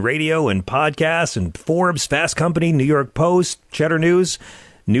TV and radio and podcasts and Forbes, Fast Company, New York Post, Cheddar News,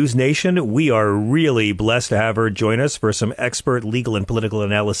 News Nation. We are really blessed to have her join us for some expert legal and political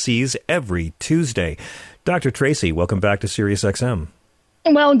analyses every Tuesday. Dr. Tracy, welcome back to SiriusXM.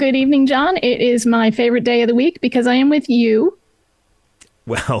 Well, good evening, John. It is my favorite day of the week because I am with you.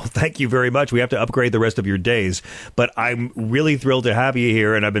 Well, thank you very much. We have to upgrade the rest of your days, but I'm really thrilled to have you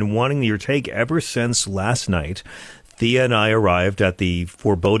here, and I've been wanting your take ever since last night. Thea and I arrived at the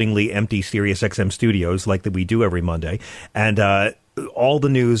forebodingly empty SiriusXM studios like that we do every Monday, and all the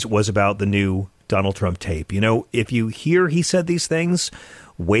news was about the new Donald Trump tape. You know, if you hear he said these things,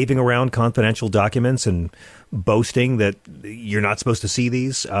 waving around confidential documents and boasting that you're not supposed to see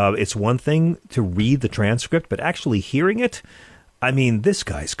these, it's one thing to read the transcript, but actually hearing it, I mean, this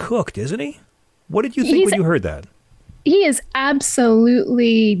guy's cooked, isn't he? What did you think when you heard that? He is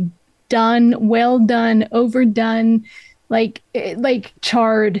absolutely done, well done, overdone, like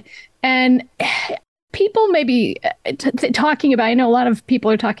charred. And people may be talking about, I know a lot of people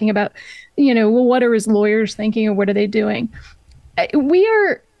are talking about, well, what are his lawyers thinking or what are they doing? We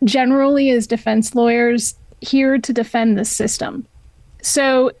are generally, as defense lawyers, here to defend the system.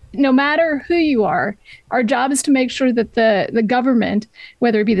 So no matter who you are, our job is to make sure that the government,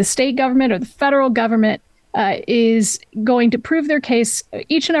 whether it be the state government or the federal government, is going to prove their case,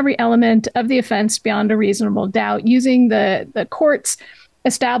 each and every element of the offense beyond a reasonable doubt, using the court's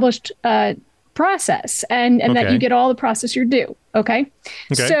established process, and that you get all the process you're due. Okay.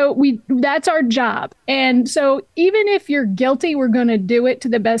 So that's our job. And so even if you're guilty, we're going to do it to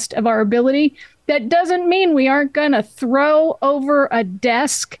the best of our ability. That doesn't mean we aren't going to throw over a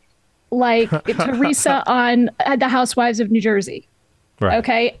desk like Teresa on The Housewives of New Jersey. Right.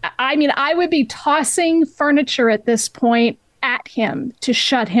 Okay. I mean, I would be tossing furniture at this point at him to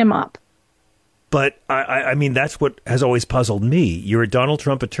shut him up. But, I mean, that's what has always puzzled me. You're a Donald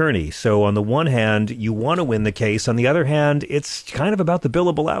Trump attorney. So on the one hand, you want to win the case. On the other hand, it's kind of about the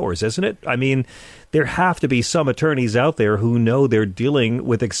billable hours, isn't it? I mean, there have to be some attorneys out there who know they're dealing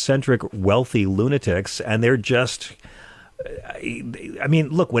with eccentric, wealthy lunatics, and they're just... I mean,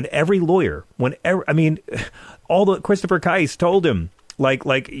 look, all the Christopher Kise told him,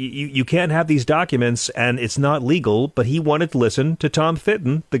 like you can't have these documents and it's not legal, but he wanted to listen to Tom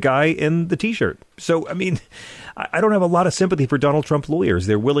Fitton, the guy in the T-shirt. So, I mean, I don't have a lot of sympathy for Donald Trump lawyers.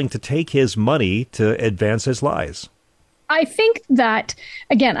 They're willing to take his money to advance his lies. I think that,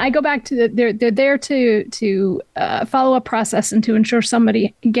 again, I go back to they're there to follow a process and to ensure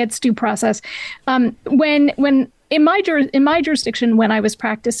somebody gets due process. When in my jurisdiction, when I was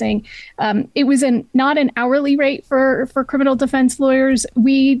practicing, it was not an hourly rate for criminal defense lawyers.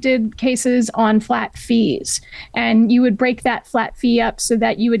 We did cases on flat fees, and you would break that flat fee up so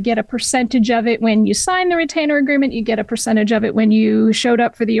that you would get a percentage of it when you signed the retainer agreement. You get a percentage of it when you showed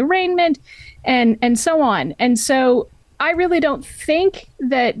up for the arraignment, and so on. And so I really don't think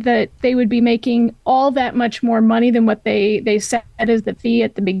that they would be making all that much more money than what they set as the fee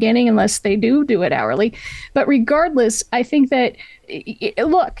at the beginning, unless they do it hourly. But regardless, I think that,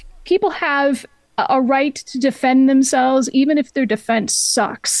 look, people have a right to defend themselves, even if their defense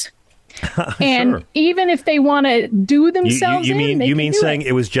sucks. And sure. Even if they want to do themselves, you mean saying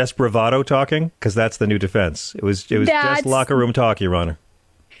it was just bravado talking? Because that's the new defense. It was just locker room talk, Your Honor.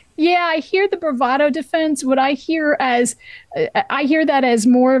 Yeah, I hear the bravado defense. What I hear that as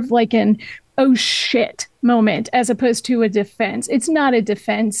more of like an oh shit moment as opposed to a defense. It's not a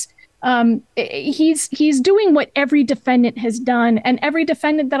defense. He's doing what every defendant has done, and every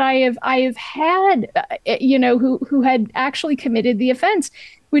defendant that I have had, who had actually committed the offense,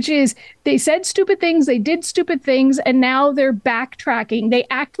 which is they said stupid things, they did stupid things, and now they're backtracking. They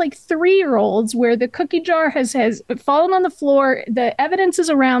act like 3-year-olds where the cookie jar has fallen on the floor, the evidence is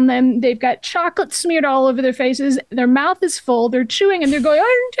around them, they've got chocolate smeared all over their faces, their mouth is full, they're chewing, and they're going,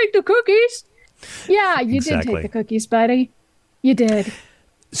 I didn't take the cookies. Yeah, you did take the cookies, buddy. You did.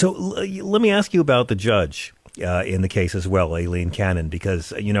 So let me ask you about the judge in the case as well, Aileen Cannon,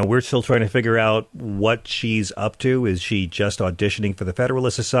 because, we're still trying to figure out what she's up to. Is she just auditioning for the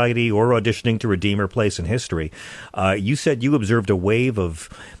Federalist Society or auditioning to redeem her place in history? You said you observed a wave of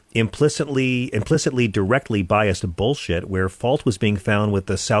implicitly directly biased bullshit where fault was being found with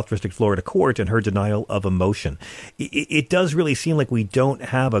the South District Florida Court and her denial of a motion. It does really seem like we don't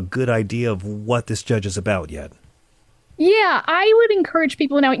have a good idea of what this judge is about yet. Yeah, I would encourage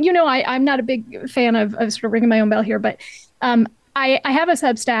people now. I'm not a big fan of sort of ringing my own bell here, but I have a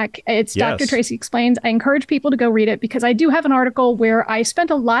Substack. It's yes. Dr. Tracy Explains. I encourage people to go read it because I do have an article where I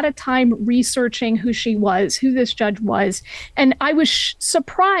spent a lot of time researching who this judge was. And I was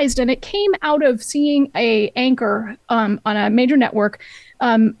surprised, and it came out of seeing a anchor on a major network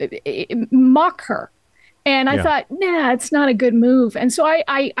mock her. And I thought, it's not a good move. And so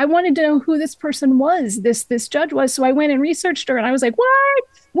I wanted to know who this person was, this judge was. So I went and researched her, and I was like, what?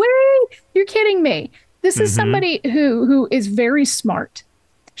 Wait, you're kidding me. This is somebody who is very smart.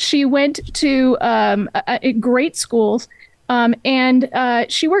 She went to a great schools, and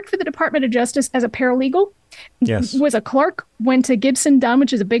she worked for the Department of Justice as a paralegal. Yes. Was a clerk, went to Gibson Dunn,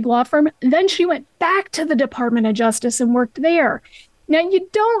 which is a big law firm. Then she went back to the Department of Justice and worked there. Now, you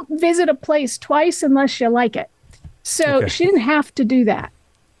don't visit a place twice unless you like it. So She didn't have to do that.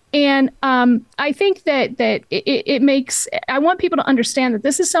 And I think that it makes, I want people to understand that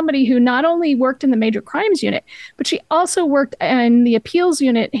this is somebody who not only worked in the major crimes unit, but she also worked in the appeals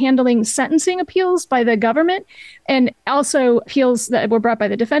unit handling sentencing appeals by the government and also appeals that were brought by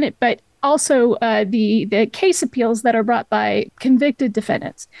the defendant, but also the case appeals that are brought by convicted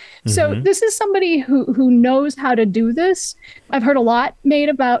defendants. So this is somebody who knows how to do this. I've heard a lot made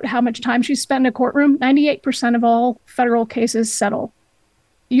about how much time she's spent in a courtroom. 98% of all federal cases settle.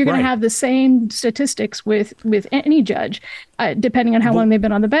 You're going to have the same statistics with any judge, depending on how long they've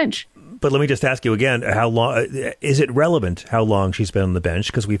been on the bench. But let me just ask you again, how long is it relevant how long she's been on the bench?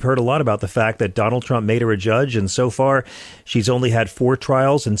 Because we've heard a lot about the fact that Donald Trump made her a judge, and so far she's only had 4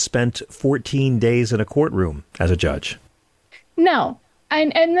 trials and spent 14 days in a courtroom as a judge. No.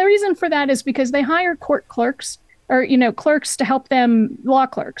 And the reason for that is because they hire court clerks or, clerks to help them, law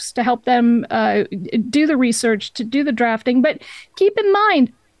clerks, to help them do the research, to do the drafting. But keep in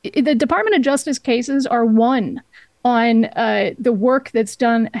mind, the Department of Justice cases are won on the work that's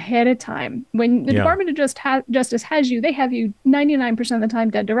done ahead of time. When the Department of Justice has you, they have you 99% of the time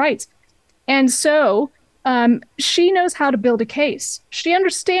dead to rights. And so she knows how to build a case. She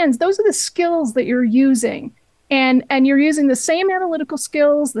understands those are the skills that you're using. And you're using the same analytical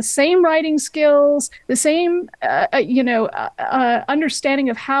skills, the same writing skills, the same, understanding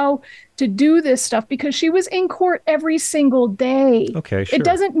of how to do this stuff, because she was in court every single day. Okay, sure. It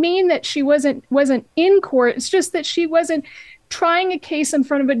doesn't mean that she wasn't in court. It's just that she wasn't trying a case in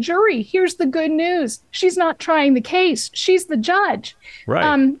front of a jury. Here's the good news. She's not trying the case. She's the judge.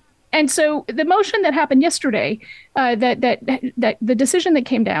 Right. And so the motion that happened yesterday, that the decision that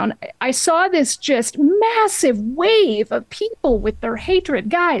came down, I saw this just massive wave of people with their hatred.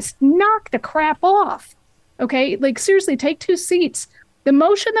 Guys, knock the crap off. Okay, like seriously, take 2 seats. The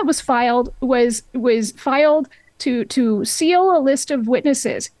motion that was filed was filed to seal a list of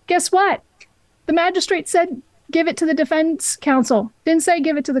witnesses. Guess what? The magistrate said, give it to the defense counsel. Didn't say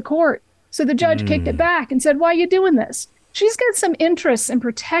give it to the court. So the judge kicked it back and said, why are you doing this? She's got some interests in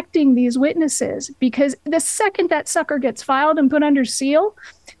protecting these witnesses, because the second that sucker gets filed and put under seal,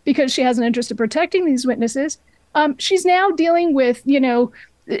 because she has an interest in protecting these witnesses, she's now dealing with,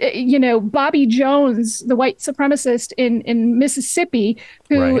 Bobby Jones, the white supremacist in Mississippi,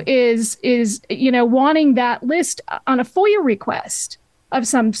 who is wanting that list on a FOIA request of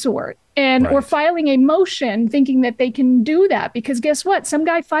some sort. Or filing a motion thinking that they can do that, because guess what? Some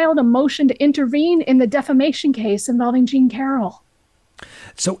guy filed a motion to intervene in the defamation case involving Jean Carroll.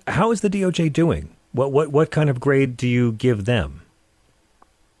 So how is the DOJ doing? What kind of grade do you give them?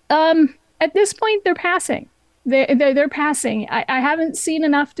 At this point, they're passing. They're passing. I haven't seen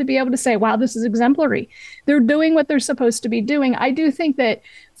enough to be able to say, wow, this is exemplary. They're doing what they're supposed to be doing. I do think that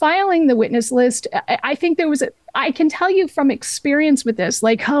filing the witness list, I think I can tell you from experience with this,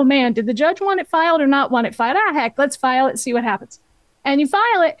 like, oh man, did the judge want it filed or not want it filed? Heck, let's file it, see what happens. And you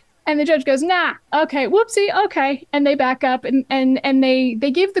file it, and the judge goes, nah, okay, whoopsie, okay. And they back up and they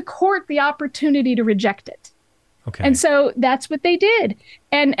give the court the opportunity to reject it. Okay. And so that's what they did.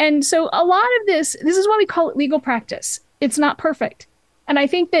 And so a lot of this is why we call it legal practice. It's not perfect. And I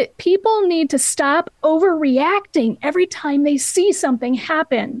think that people need to stop overreacting every time they see something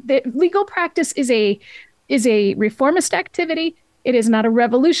happen. That legal practice is a reformist activity. It is not a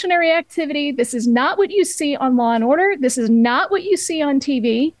revolutionary activity. This is not what you see on Law and Order. This is not what you see on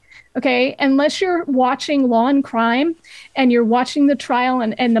TV. Okay, unless you're watching Law and Crime and you're watching the trial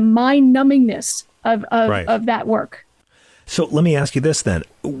and the mind-numbingness of that work. So let me ask you this then.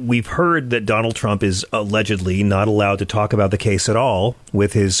 We've heard that Donald Trump is allegedly not allowed to talk about the case at all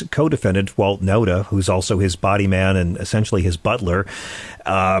with his co-defendant, Walt Nauta, who's also his body man and essentially his butler,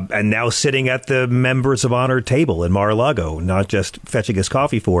 and now sitting at the members of honor table in Mar-a-Lago, not just fetching his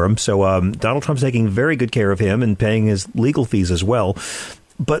coffee for him. So Donald Trump's taking very good care of him and paying his legal fees as well.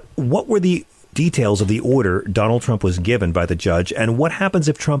 But what were the details of the order Donald Trump was given by the judge, and what happens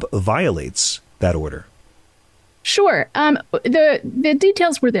if Trump violates that order? Sure. The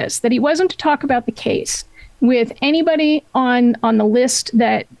details were that he wasn't to talk about the case with anybody on the list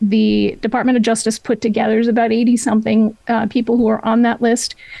that the Department of Justice put together. There's about 80-something people who are on that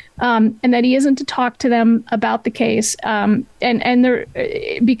list, and that he isn't to talk to them about the case, and they're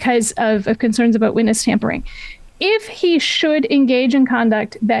because of concerns about witness tampering. If he should engage in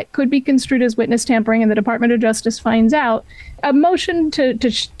conduct that could be construed as witness tampering and the Department of Justice finds out, a motion to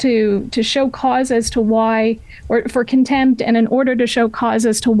show cause as to why, or for contempt, and an order to show cause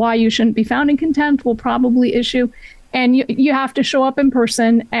as to why you shouldn't be found in contempt will probably issue. And you have to show up in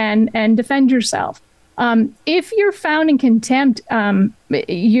person and defend yourself. If you're found in contempt,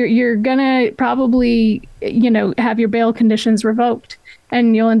 you're going to probably, have your bail conditions revoked,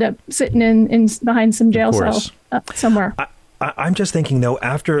 and you'll end up sitting in behind some jail cell somewhere. I'm just thinking, though,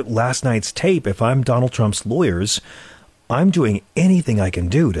 after last night's tape, if I'm Donald Trump's lawyers, I'm doing anything I can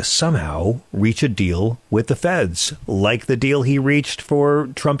do to somehow reach a deal with the feds, like the deal he reached for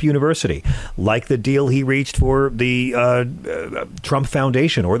Trump University, like the deal he reached for the Trump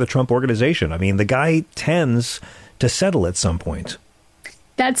Foundation or the Trump Organization. I mean, the guy tends to settle at some point.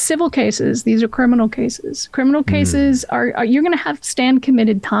 That's civil cases. These are criminal cases. Criminal cases are you're going to have stand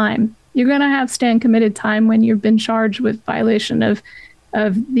committed time. You're going to have stand committed time when you've been charged with violation of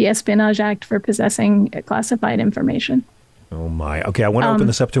the Espionage Act for possessing classified information. Oh, my. Okay, I want to open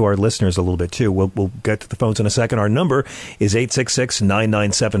this up to our listeners a little bit, too. We'll get to the phones in a second. Our number is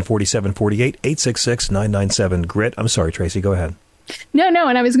 866-997-4748, 866-997-GRIT. I'm sorry, Tracy, go ahead. No,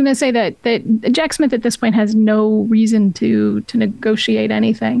 and I was going to say that Jack Smith at this point has no reason to negotiate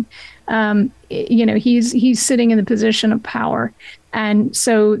anything. He's sitting in the position of power, and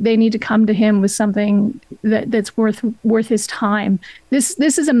so they need to come to him with something that's worth his time. This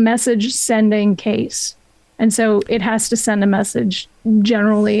is a message sending case. And so it has to send a message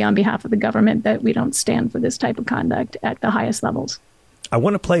generally on behalf of the government that we don't stand for this type of conduct at the highest levels. I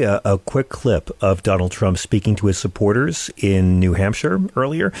want to play a quick clip of Donald Trump speaking to his supporters in New Hampshire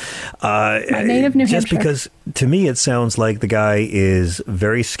earlier. Native New just Hampshire. Because to me it sounds like the guy is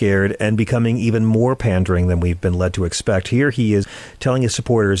very scared and becoming even more pandering than we've been led to expect. Here he is telling his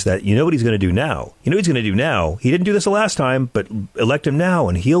supporters that you know what he's going to do now. You know what he's going to do now. He didn't do this the last time, but elect him now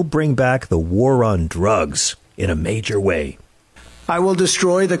and he'll bring back the war on drugs in a major way. I will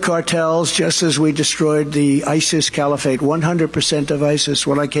destroy the cartels just as we destroyed the ISIS caliphate, 100% of ISIS.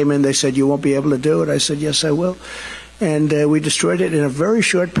 When I came in, they said, you won't be able to do it. I said, yes, I will. And we destroyed it in a very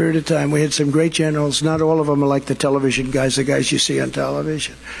short period of time. We had some great generals. Not all of them are like the television guys, the guys you see on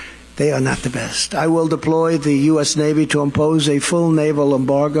television. They are not the best. I will deploy the U.S. Navy to impose a full naval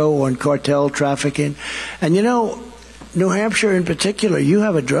embargo on cartel trafficking. And, you know, New Hampshire in particular, you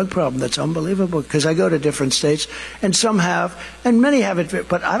have a drug problem that's unbelievable because I go to different states and some have, and many have it,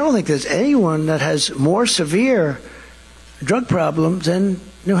 but I don't think there's anyone that has more severe drug problems than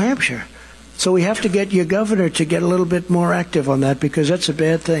New Hampshire. So we have to get your governor to get a little bit more active on that because that's a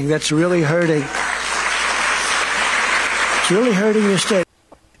bad thing. That's really hurting. It's really hurting your state.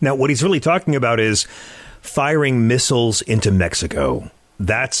 Now, what he's really talking about is firing missiles into Mexico.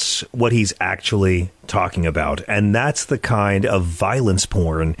 That's what he's actually talking about. And that's the kind of violence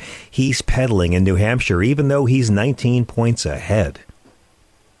porn he's peddling in New Hampshire, even though he's 19 points ahead.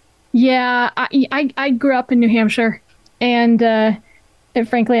 Yeah, I grew up in New Hampshire, and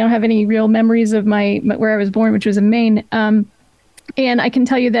frankly, I don't have any real memories of where I was born, which was in Maine. And I can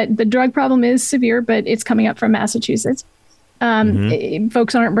tell you that the drug problem is severe, but it's coming up from Massachusetts.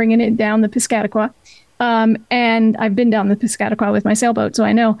 Folks aren't bringing it down the Piscataqua. And I've been down the Piscataqua with my sailboat, so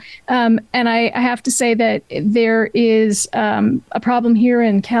I know. And I have to say that there is a problem here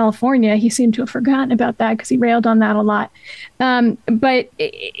in California. He seemed to have forgotten about that because he railed on that a lot. But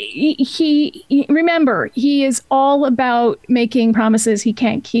remember, he is all about making promises he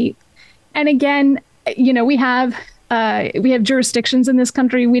can't keep. And again, you know, we have jurisdictions in this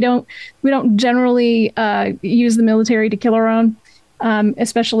country. We don't generally use the military to kill our own,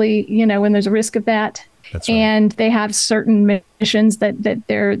 especially, you know, when there's a risk of that. That's right. And they have certain missions that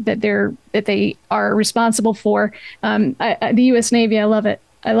they are responsible for. The U.S. Navy, I love it.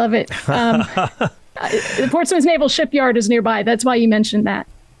 The Portsmouth Naval Shipyard is nearby. That's why you mentioned that.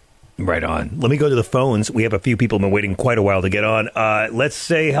 Right on. Let me go to the phones. We have a few people who've been waiting quite a while to get on. Let's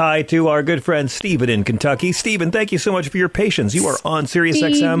say hi to our good friend Stephen in Kentucky. Stephen, thank you so much for your patience. You are on Sirius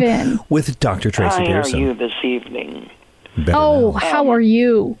XM with Dr. Tracy Pearson. How are you this evening? How are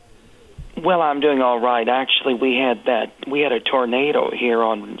you? Well, I'm doing all right. Actually, we had a tornado here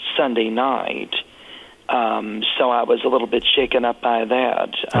on Sunday night, so I was a little bit shaken up by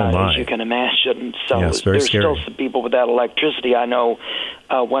that, as you can imagine. So yes, there's scary. Still some people without electricity. I know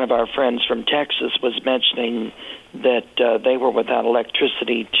one of our friends from Texas was mentioning that they were without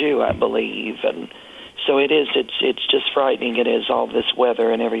electricity too, I believe, and so it's just frightening. It is, all this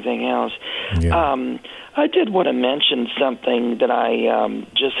weather and everything else. Yeah. I did want to mention something that I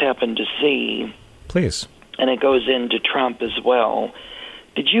just happened to see. Please. And it goes into Trump as well.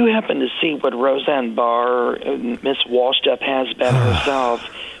 Did you happen to see what Roseanne Barr, Miss Washed Up has-been herself,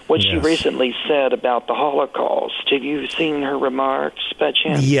 what she recently said about the Holocaust? Have you seen her remarks by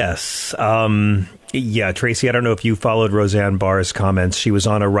chance? Yes. Yeah, Tracy, I don't know if you followed Roseanne Barr's comments. She was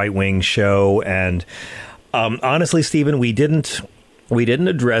on a right-wing show, and honestly, Stephen, we didn't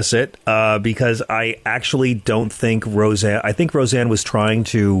address it because I actually don't think I think Roseanne was trying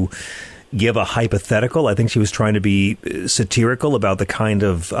to give a hypothetical. I think she was trying to be satirical about the kind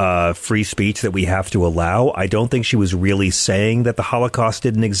of free speech that we have to allow. I don't think she was really saying that the Holocaust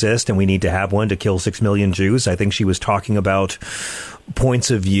didn't exist and we need to have one to kill 6 million Jews. I think she was talking about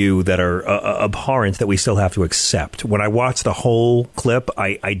points of view that are abhorrent that we still have to accept. When I watched the whole clip,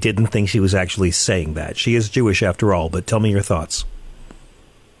 I didn't think she was actually saying that. She is Jewish after all, but tell me your thoughts.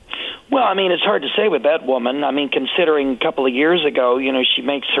 Well, I mean, it's hard to say with that woman. I mean, considering a couple of years ago, she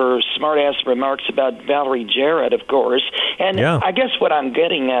makes her smart-ass remarks about Valerie Jarrett, of course. And I guess what I'm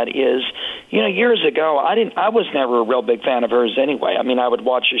getting at is, years ago, I was never a real big fan of hers anyway. I mean, I would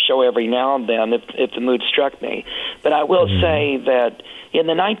watch her show every now and then if the mood struck me. But I will say that in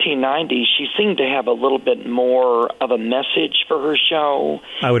the 1990s, she seemed to have a little bit more of a message for her show.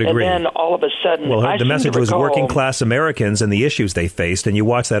 I would agree. And then all of a sudden, the message was working class Americans and the issues they faced. And you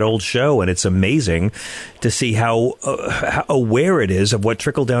watch that old show, and it's amazing to see how aware it is of what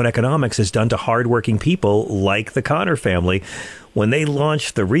trickle-down economics has done to hardworking people like the Connor family. When they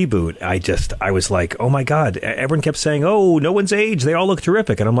launched the reboot, I was like, oh, my God. Everyone kept saying, oh, no one's aged. They all look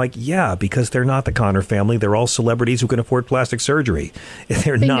terrific. And I'm like, yeah, because they're not the Connor family. They're all celebrities who can afford plastic surgery.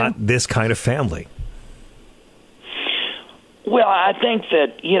 They're not this kind of family. Well, I think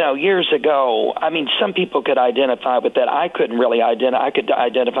that, years ago, I mean, some people could identify with that. I couldn't really identify. I could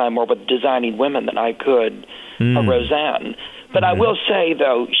identify more with designing women than I could Roseanne. But I will say,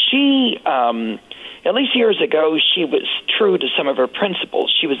 though, she... at least years ago, she was true to some of her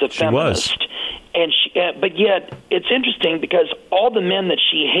principles. She was a feminist. And but yet, it's interesting because all the men that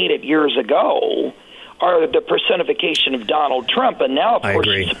she hated years ago are the personification of Donald Trump. And now, of course,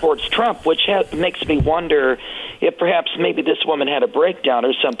 she supports Trump, which makes me wonder if perhaps maybe this woman had a breakdown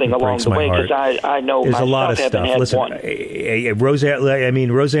or something along the way, because I know there's myself a lot of haven't stuff. had Listen,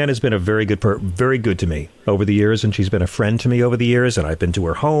 one. Roseanne has been a very good to me over the years, and she's been a friend to me over the years, and I've been to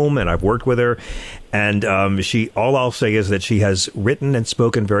her home, and I've worked with her. And all I'll say is that she has written and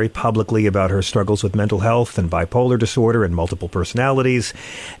spoken very publicly about her struggles with mental health and bipolar disorder and multiple personalities.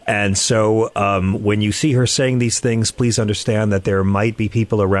 And so when you see her saying these things, please understand that there might be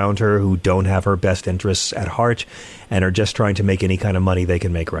people around her who don't have her best interests at heart and are just trying to make any kind of money they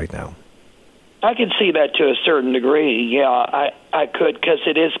can make right now. I can see that to a certain degree. Yeah, I could, because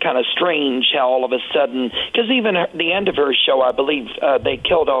it is kind of strange how all of a sudden, because even the end of her show, I believe they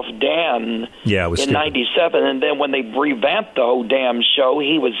killed off Dan in 97, and then when they revamped the whole damn show,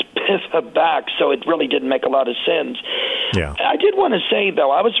 he was back, so it really didn't make a lot of sense. Yeah. I did want to say, though,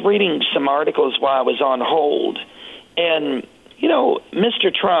 I was reading some articles while I was on hold, and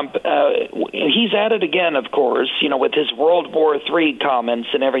Mr. Trump, he's at it again, of course, with his World War III comments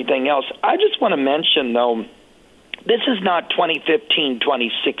and everything else. I just want to mention, though, this is not 2015,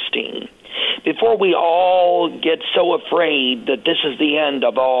 2016. Before we all get so afraid that this is the end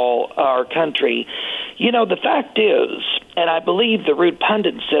of all our country, the fact is, and I believe the Rude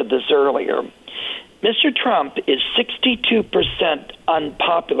Pundit said this earlier, Mr. Trump is 62%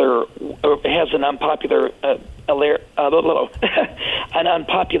 unpopular, has an unpopular an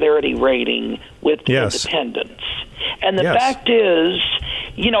unpopularity rating with independents. And the fact is,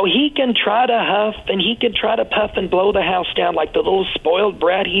 he can try to huff and he can try to puff and blow the house down like the little spoiled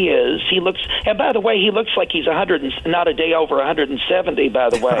brat he is. He looks, and by the way, he looks like he's not a day over 170, by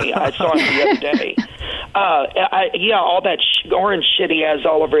the way. I saw him the other day. All that orange shit he has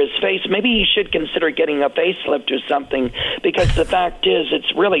all over his face. Maybe he should consider getting a facelift or something, because the fact is,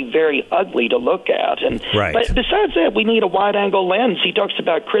 it's really very ugly to look at. And but besides that, we need a wide-angle lens. He talks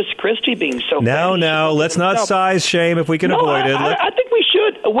about Chris Christie being so. No, let's not size shame if we can avoid it. I think we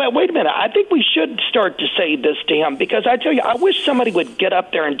should. Well, wait a minute. I think we should start to say this to him, because I tell you, I wish somebody would get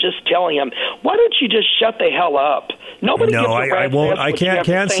up there and just tell him, "Why don't you just shut the hell up?" Nobody gives a rat's ass I what you have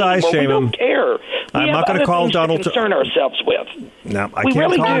can't to say size anymore. shame We him. don't care. I'm not going to call Donald Trump. Concern ourselves with. No, I We can't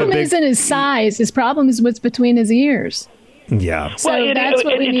really call him The a problem big. isn't his size. His problem is what's between his ears. Yeah. So that's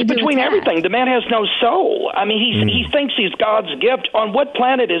what we it's need to between attack. everything. The man has no soul. I mean, he thinks he's God's gift. On what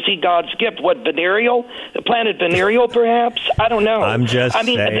planet is he God's gift? What, venereal? The planet venereal, perhaps? I don't know. I'm just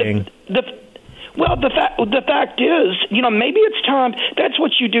saying. The fact is, maybe it's time. That's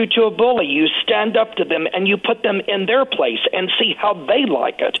what you do to a bully. You stand up to them and you put them in their place and see how they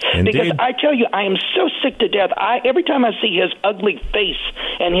like it. Indeed. Because I tell you, I am so sick to death. Every time I see his ugly face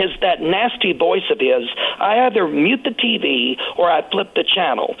and that nasty voice of his, I either mute the TV or I flip the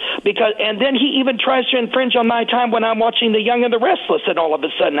channel. And then he even tries to infringe on my time when I'm watching The Young and the Restless, and all of a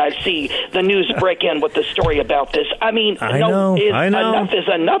sudden I see the news break in with the story about this. I mean, I know. Enough is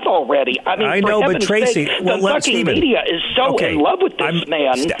enough already. I mean, I know, but Tracy, the fucking media is so in love with this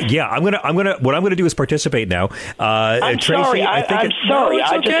man. What I'm gonna do is participate now. I'm Tracy, sorry. I'm sorry.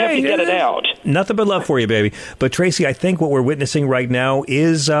 I just have to get it out. Nothing but love for you, baby. But Tracy, I think what we're witnessing right now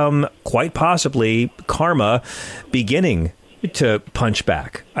is quite possibly karma beginning to punch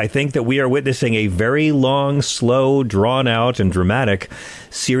back. I think that we are witnessing a very long, slow, drawn out, and dramatic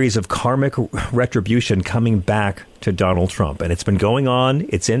series of karmic retribution coming back to Donald Trump. And it's been going on.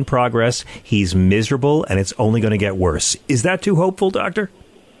 It's in progress. He's miserable, and it's only going to get worse. Is that too hopeful, Doctor?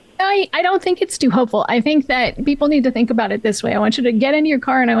 I don't think it's too hopeful. I think that people need to think about it this way. I want you to get into your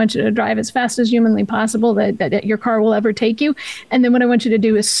car and I want you to drive as fast as humanly possible that your car will ever take you. And then what I want you to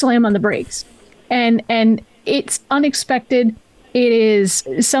do is slam on the brakes. And it's unexpected. It is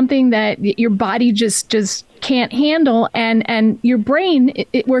something that your body just can't handle, and your brain,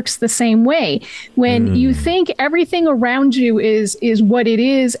 it works the same way. When you think everything around you is what it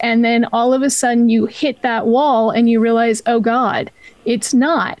is, and then all of a sudden you hit that wall and you realize, oh God, it's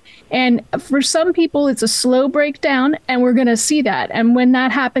not. And for some people, it's a slow breakdown, and we're going to see that. And when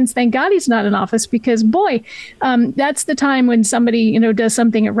that happens, thank God he's not in office, because boy, that's the time when somebody, does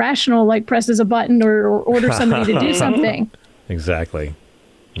something irrational, like presses a button or orders somebody to do something. Exactly.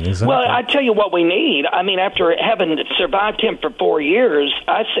 Well, I tell you what we need. I mean, after having survived him for 4 years,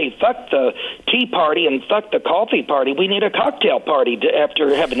 I say fuck the tea party and fuck the coffee party. We need a cocktail party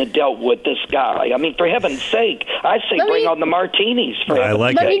after having dealt with this guy. I mean, for heaven's sake, I say bring on the martinis. I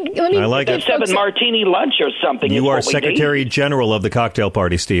like it. I like it. Let's have a martini lunch or something. You are Secretary General of the cocktail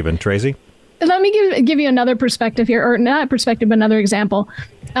party, Stephen. Tracy? Let me give you another perspective here, or not perspective, but another example.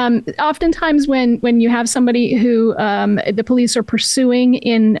 Oftentimes when you have somebody who the police are pursuing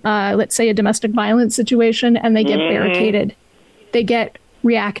in, let's say, a domestic violence situation, and they get barricaded, they get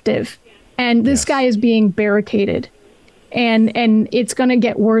reactive. And this guy is being barricaded. And it's going to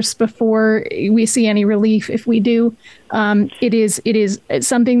get worse before we see any relief. If we do, it is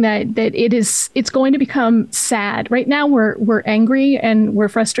something that it's going to become sad. Right now, we're angry and we're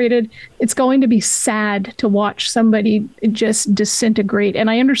frustrated. It's going to be sad to watch somebody just disintegrate. And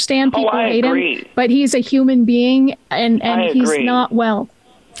I understand people hate him, but he's a human being, and he's not well.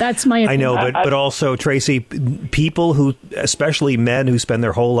 That's my opinion. I know, but also, Tracy, people who, especially men who spend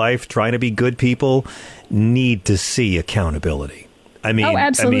their whole life trying to be good people, need to see accountability.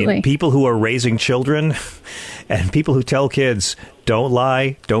 Absolutely. I mean, people who are raising children and people who tell kids, don't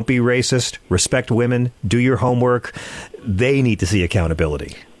lie, don't be racist, respect women, do your homework, they need to see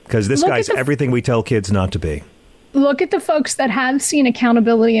accountability. Because this guy's everything we tell kids not to be. Look at the folks that have seen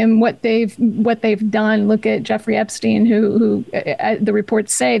accountability and what they've done. Look at Jeffrey Epstein, who the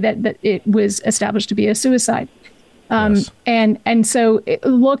reports say that it was established to be a suicide. Yes. And so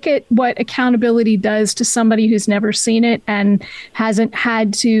look at what accountability does to somebody who's never seen it and hasn't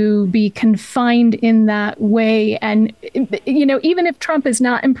had to be confined in that way. And even if Trump is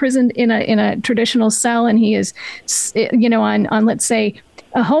not imprisoned in a traditional cell and he is, on let's say,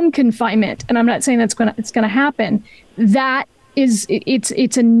 a home confinement, and I'm not saying it's going to happen. That is,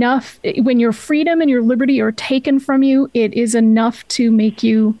 it's enough. When your freedom and your liberty are taken from you, it is enough to make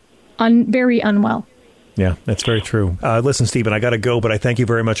you very unwell. Yeah, that's very true. Listen, Stephen, I got to go, but I thank you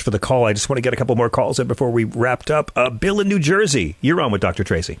very much for the call. I just want to get a couple more calls in before we wrapped up. Bill in New Jersey, you're on with Dr.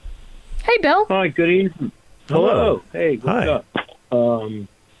 Tracy. Hey, Bill. Hi, good evening. Hello. Hey, what's up?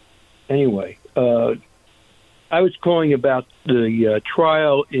 Anyway, I was calling about the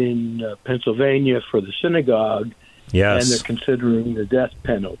trial in Pennsylvania for the synagogue. Yes. And they're considering the death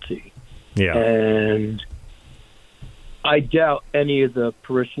penalty. Yeah. And I doubt any of the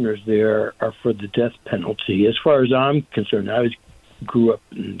parishioners there are for the death penalty. As far as I'm concerned, grew up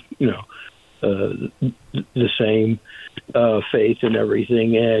in, the same faith and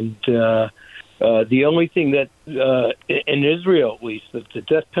everything. And the only thing that, in Israel at least, that the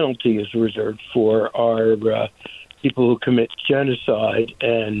death penalty is reserved for are people who commit genocide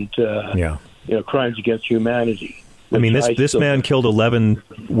and crimes against humanity. I mean, this man killed 11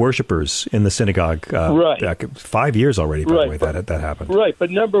 worshipers in the synagogue. Back 5 years already, by the way, that happened. Right,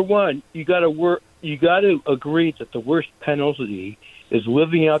 but number one, you got to agree that the worst penalty is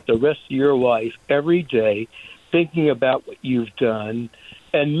living out the rest of your life every day, thinking about what you've done,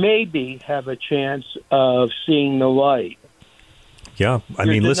 and maybe have a chance of seeing the light. Yeah, I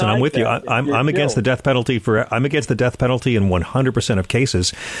mean, listen, I'm with you. I'm against the death penalty I'm against the death penalty in 100% of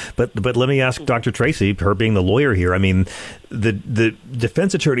cases. But let me ask Dr. Tracy, her being the lawyer here. I mean, the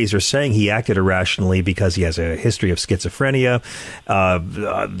defense attorneys are saying he acted irrationally because he has a history of schizophrenia.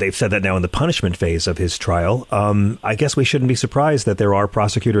 They've said that now in the punishment phase of his trial. I guess we shouldn't be surprised that there are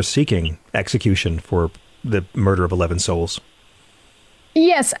prosecutors seeking execution for the murder of 11 souls.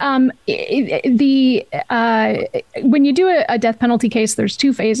 Yes. When you do a death penalty case, there's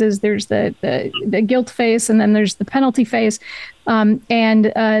two phases. There's the guilt phase, and then there's the penalty phase. And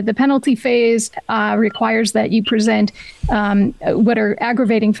the penalty phase requires that you present what are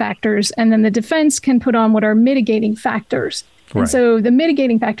aggravating factors, and then the defense can put on what are mitigating factors. And so the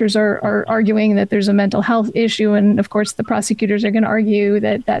mitigating factors are arguing that there's a mental health issue. And of course, the prosecutors are going to argue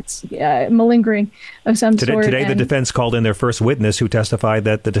that that's malingering of some sort. Today, the defense called in their first witness who testified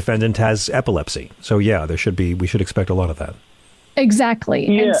that the defendant has epilepsy. So, yeah, we should expect a lot of that. Exactly.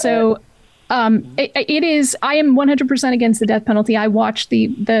 Yeah. And so it is, I am 100% against the death penalty. I watched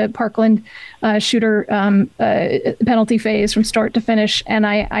the Parkland shooter penalty phase from start to finish. And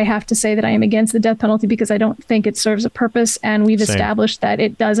I have to say that I am against the death penalty because I don't think it serves a purpose. And we've established that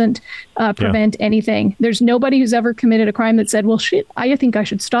it doesn't prevent anything. There's nobody who's ever committed a crime that said, well, shit, I think I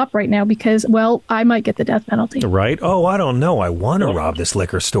should stop right now because, well, I might get the death penalty. Right. Oh, I don't know. I want to rob this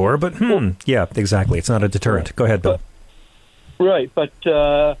liquor store, but yeah, exactly. It's not a deterrent. Go ahead, Bill. Right. But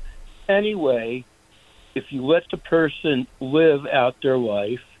anyway, if you let the person live out their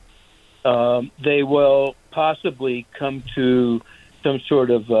life, they will possibly come to some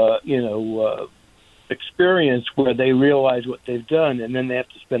sort of, experience where they realize what they've done, and then they have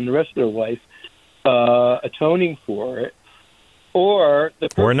to spend the rest of their life atoning for it. Or the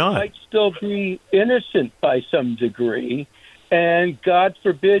person might still be innocent by some degree, and God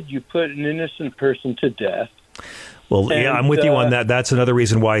forbid you put an innocent person to death. Well, yeah, I'm with you on that. That's another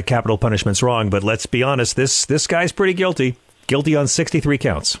reason why capital punishment's wrong. But let's be honest, this guy's pretty guilty. Guilty on 63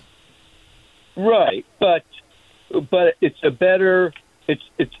 counts. Right, but it's a better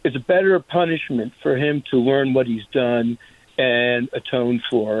punishment for him to learn what he's done and atone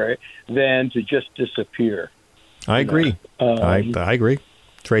for it than to just disappear. I agree. I agree.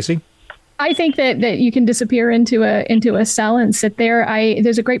 Tracy? I think that you can disappear into a cell and sit there.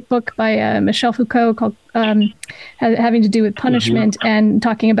 There's a great book by Michel Foucault called having to do with punishment and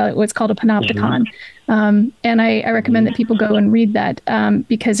talking about what's called a panopticon. And I recommend that people go and read that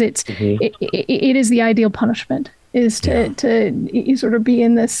because it is the ideal punishment, is to you sort of be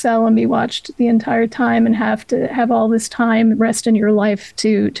in this cell and be watched the entire time and have to have all this time rest in your life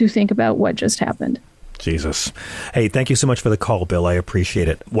to think about what just happened. Jesus. Hey, thank you so much for the call, Bill. I appreciate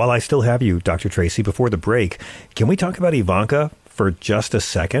it. While I still have you, Dr. Tracy, before the break, can we talk about Ivanka for just a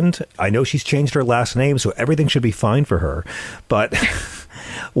second? I know she's changed her last name, so everything should be fine for her. But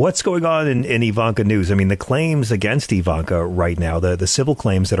what's going on in Ivanka news? I mean, the claims against Ivanka right now, the civil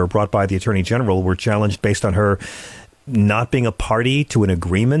claims that are brought by the Attorney General were challenged based on her not being a party to an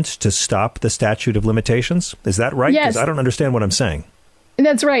agreement to stop the statute of limitations. Is that right? Yes. 'Cause I don't understand what I'm saying.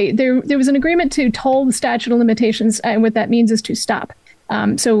 That's right. There was an agreement to toll the statute of limitations, and what that means is to stop.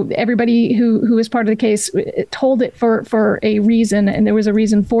 So everybody who was part of the case told it for a reason, and there was a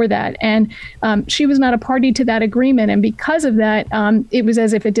reason for that. And she was not a party to that agreement, and because of that, it was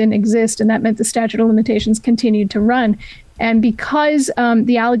as if it didn't exist, and that meant the statute of limitations continued to run. And because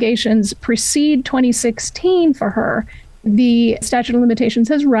the allegations precede 2016 for her, the statute of limitations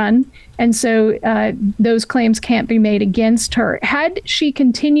has run, and so those claims can't be made against her. Had she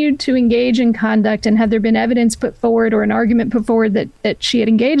continued to engage in conduct, and had there been evidence put forward or an argument put forward that she had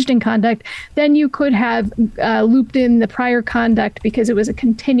engaged in conduct, then you could have looped in the prior conduct because it was a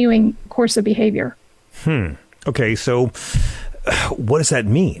continuing course of behavior. Okay, so what does that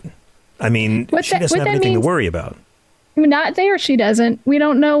mean? I mean, she doesn't have anything to worry about. Not there, she doesn't. We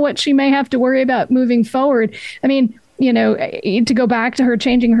don't know what she may have to worry about moving forward. I mean, to go back to her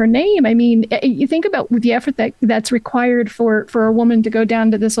changing her name, I mean, you think about the effort that's required for a woman to go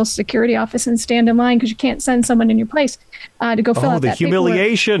down to the Social Security office and stand in line because you can't send someone in your place to go fill out that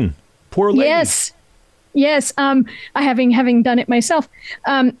humiliation. Poor lady. Yes. Having done it myself.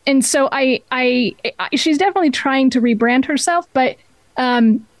 And so she's definitely trying to rebrand herself, but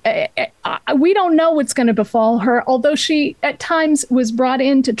we don't know what's going to befall her, although she at times was brought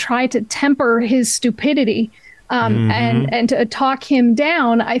in to try to temper his stupidity. And to talk him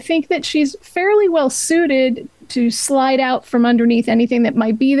down. I think that she's fairly well suited to slide out from underneath anything that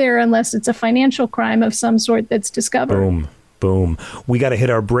might be there, unless it's a financial crime of some sort that's discovered. Boom. We got to hit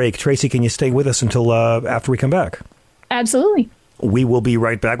our break. Tracy, can you stay with us until after we come back? Absolutely. We will be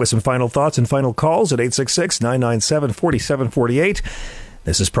right back with some final thoughts and final calls at 866-997-4748.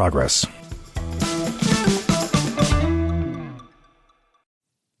 This is Progress.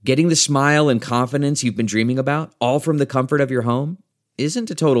 Getting the smile and confidence you've been dreaming about, all from the comfort of your home,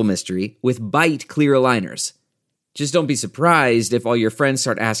 isn't a total mystery with Byte clear aligners. Just don't be surprised if all your friends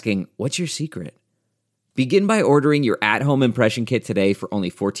start asking, "What's your secret?" Begin by ordering your at-home impression kit today for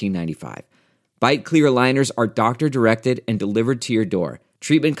only $14.95. Byte clear aligners are doctor-directed and delivered to your door.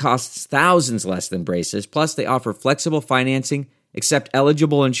 Treatment costs thousands less than braces, plus they offer flexible financing, accept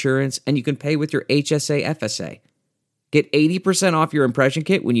eligible insurance, and you can pay with your HSA FSA. Get 80% off your impression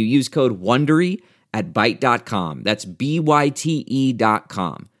kit when you use code WONDERY at Byte.com. That's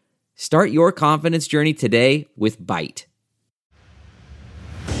BYTE.com. Start your confidence journey today with Byte.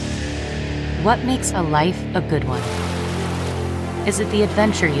 What makes a life a good one? Is it the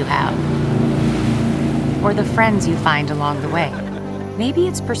adventure you have? Or the friends you find along the way? Maybe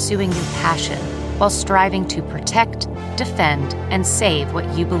it's pursuing your passion while striving to protect, defend, and save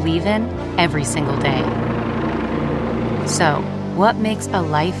what you believe in every single day. So, what makes a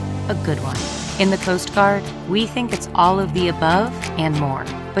life a good one? In the Coast Guard, we think it's all of the above and more,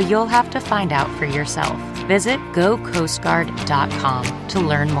 but you'll have to find out for yourself. Visit gocoastguard.com to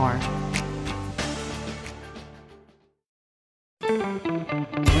learn more.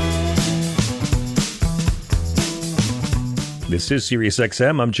 This is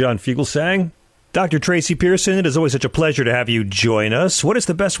SiriusXM. I'm John Fugelsang. Dr. Tracy Pearson, it is always such a pleasure to have you join us. What is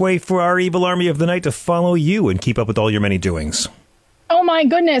the best way for our evil army of the night to follow you and keep up with all your many doings? Oh, my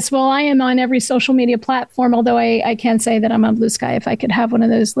goodness. Well, I am on every social media platform, although I can say that I'm on Blue Sky. If I could have one of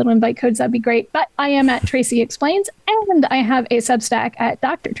those little invite codes, that'd be great. But I am at Tracy Explains, and I have a Substack at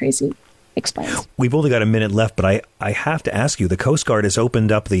Dr. Tracy Explains. We've only got a minute left, but I have to ask you, the Coast Guard has opened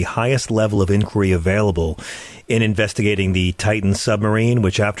up the highest level of inquiry available in investigating the Titan submarine,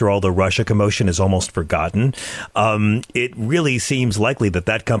 which after all the Russia commotion is almost forgotten. It really seems likely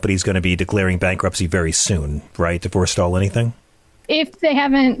that company is going to be declaring bankruptcy very soon, right, to forestall anything? If they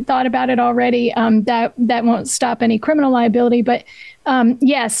haven't thought about it already, that won't stop any criminal liability. But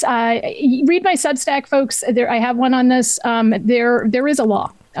yes, read my Substack, folks. I have one on this. There is a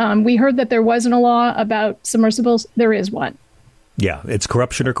law. We heard that there wasn't a law about submersibles. There is one. Yeah, it's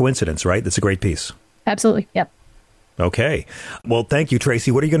corruption or coincidence, right? That's a great piece. Absolutely. Yep. Okay. Well, thank you, Tracy.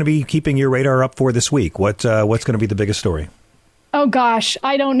 What are you going to be keeping your radar up for this week? What's going to be the biggest story? Oh, gosh,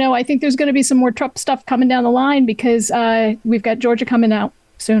 I don't know. I think there's going to be some more Trump stuff coming down the line because we've got Georgia coming out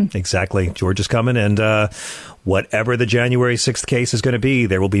soon. Exactly. Georgia's coming. And whatever the January 6th case is going to be,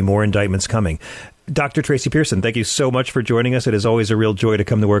 there will be more indictments coming. Dr. Tracy Pearson, thank you so much for joining us. It is always a real joy to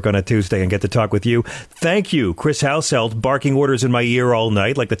come to work on a Tuesday and get to talk with you. Thank you, Chris Hauselt, barking orders in my ear all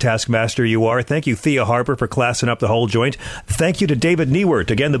night like the taskmaster you are. Thank you, Thea Harper, for classing up the whole joint. Thank you to David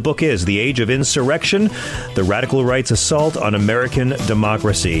Niewert. Again, the book is The Age of Insurrection, The Radical Right's Assault on American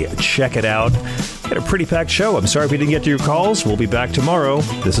Democracy. Check it out. We had a pretty packed show. I'm sorry if we didn't get to your calls. We'll be back tomorrow.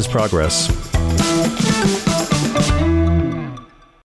 This is Progress.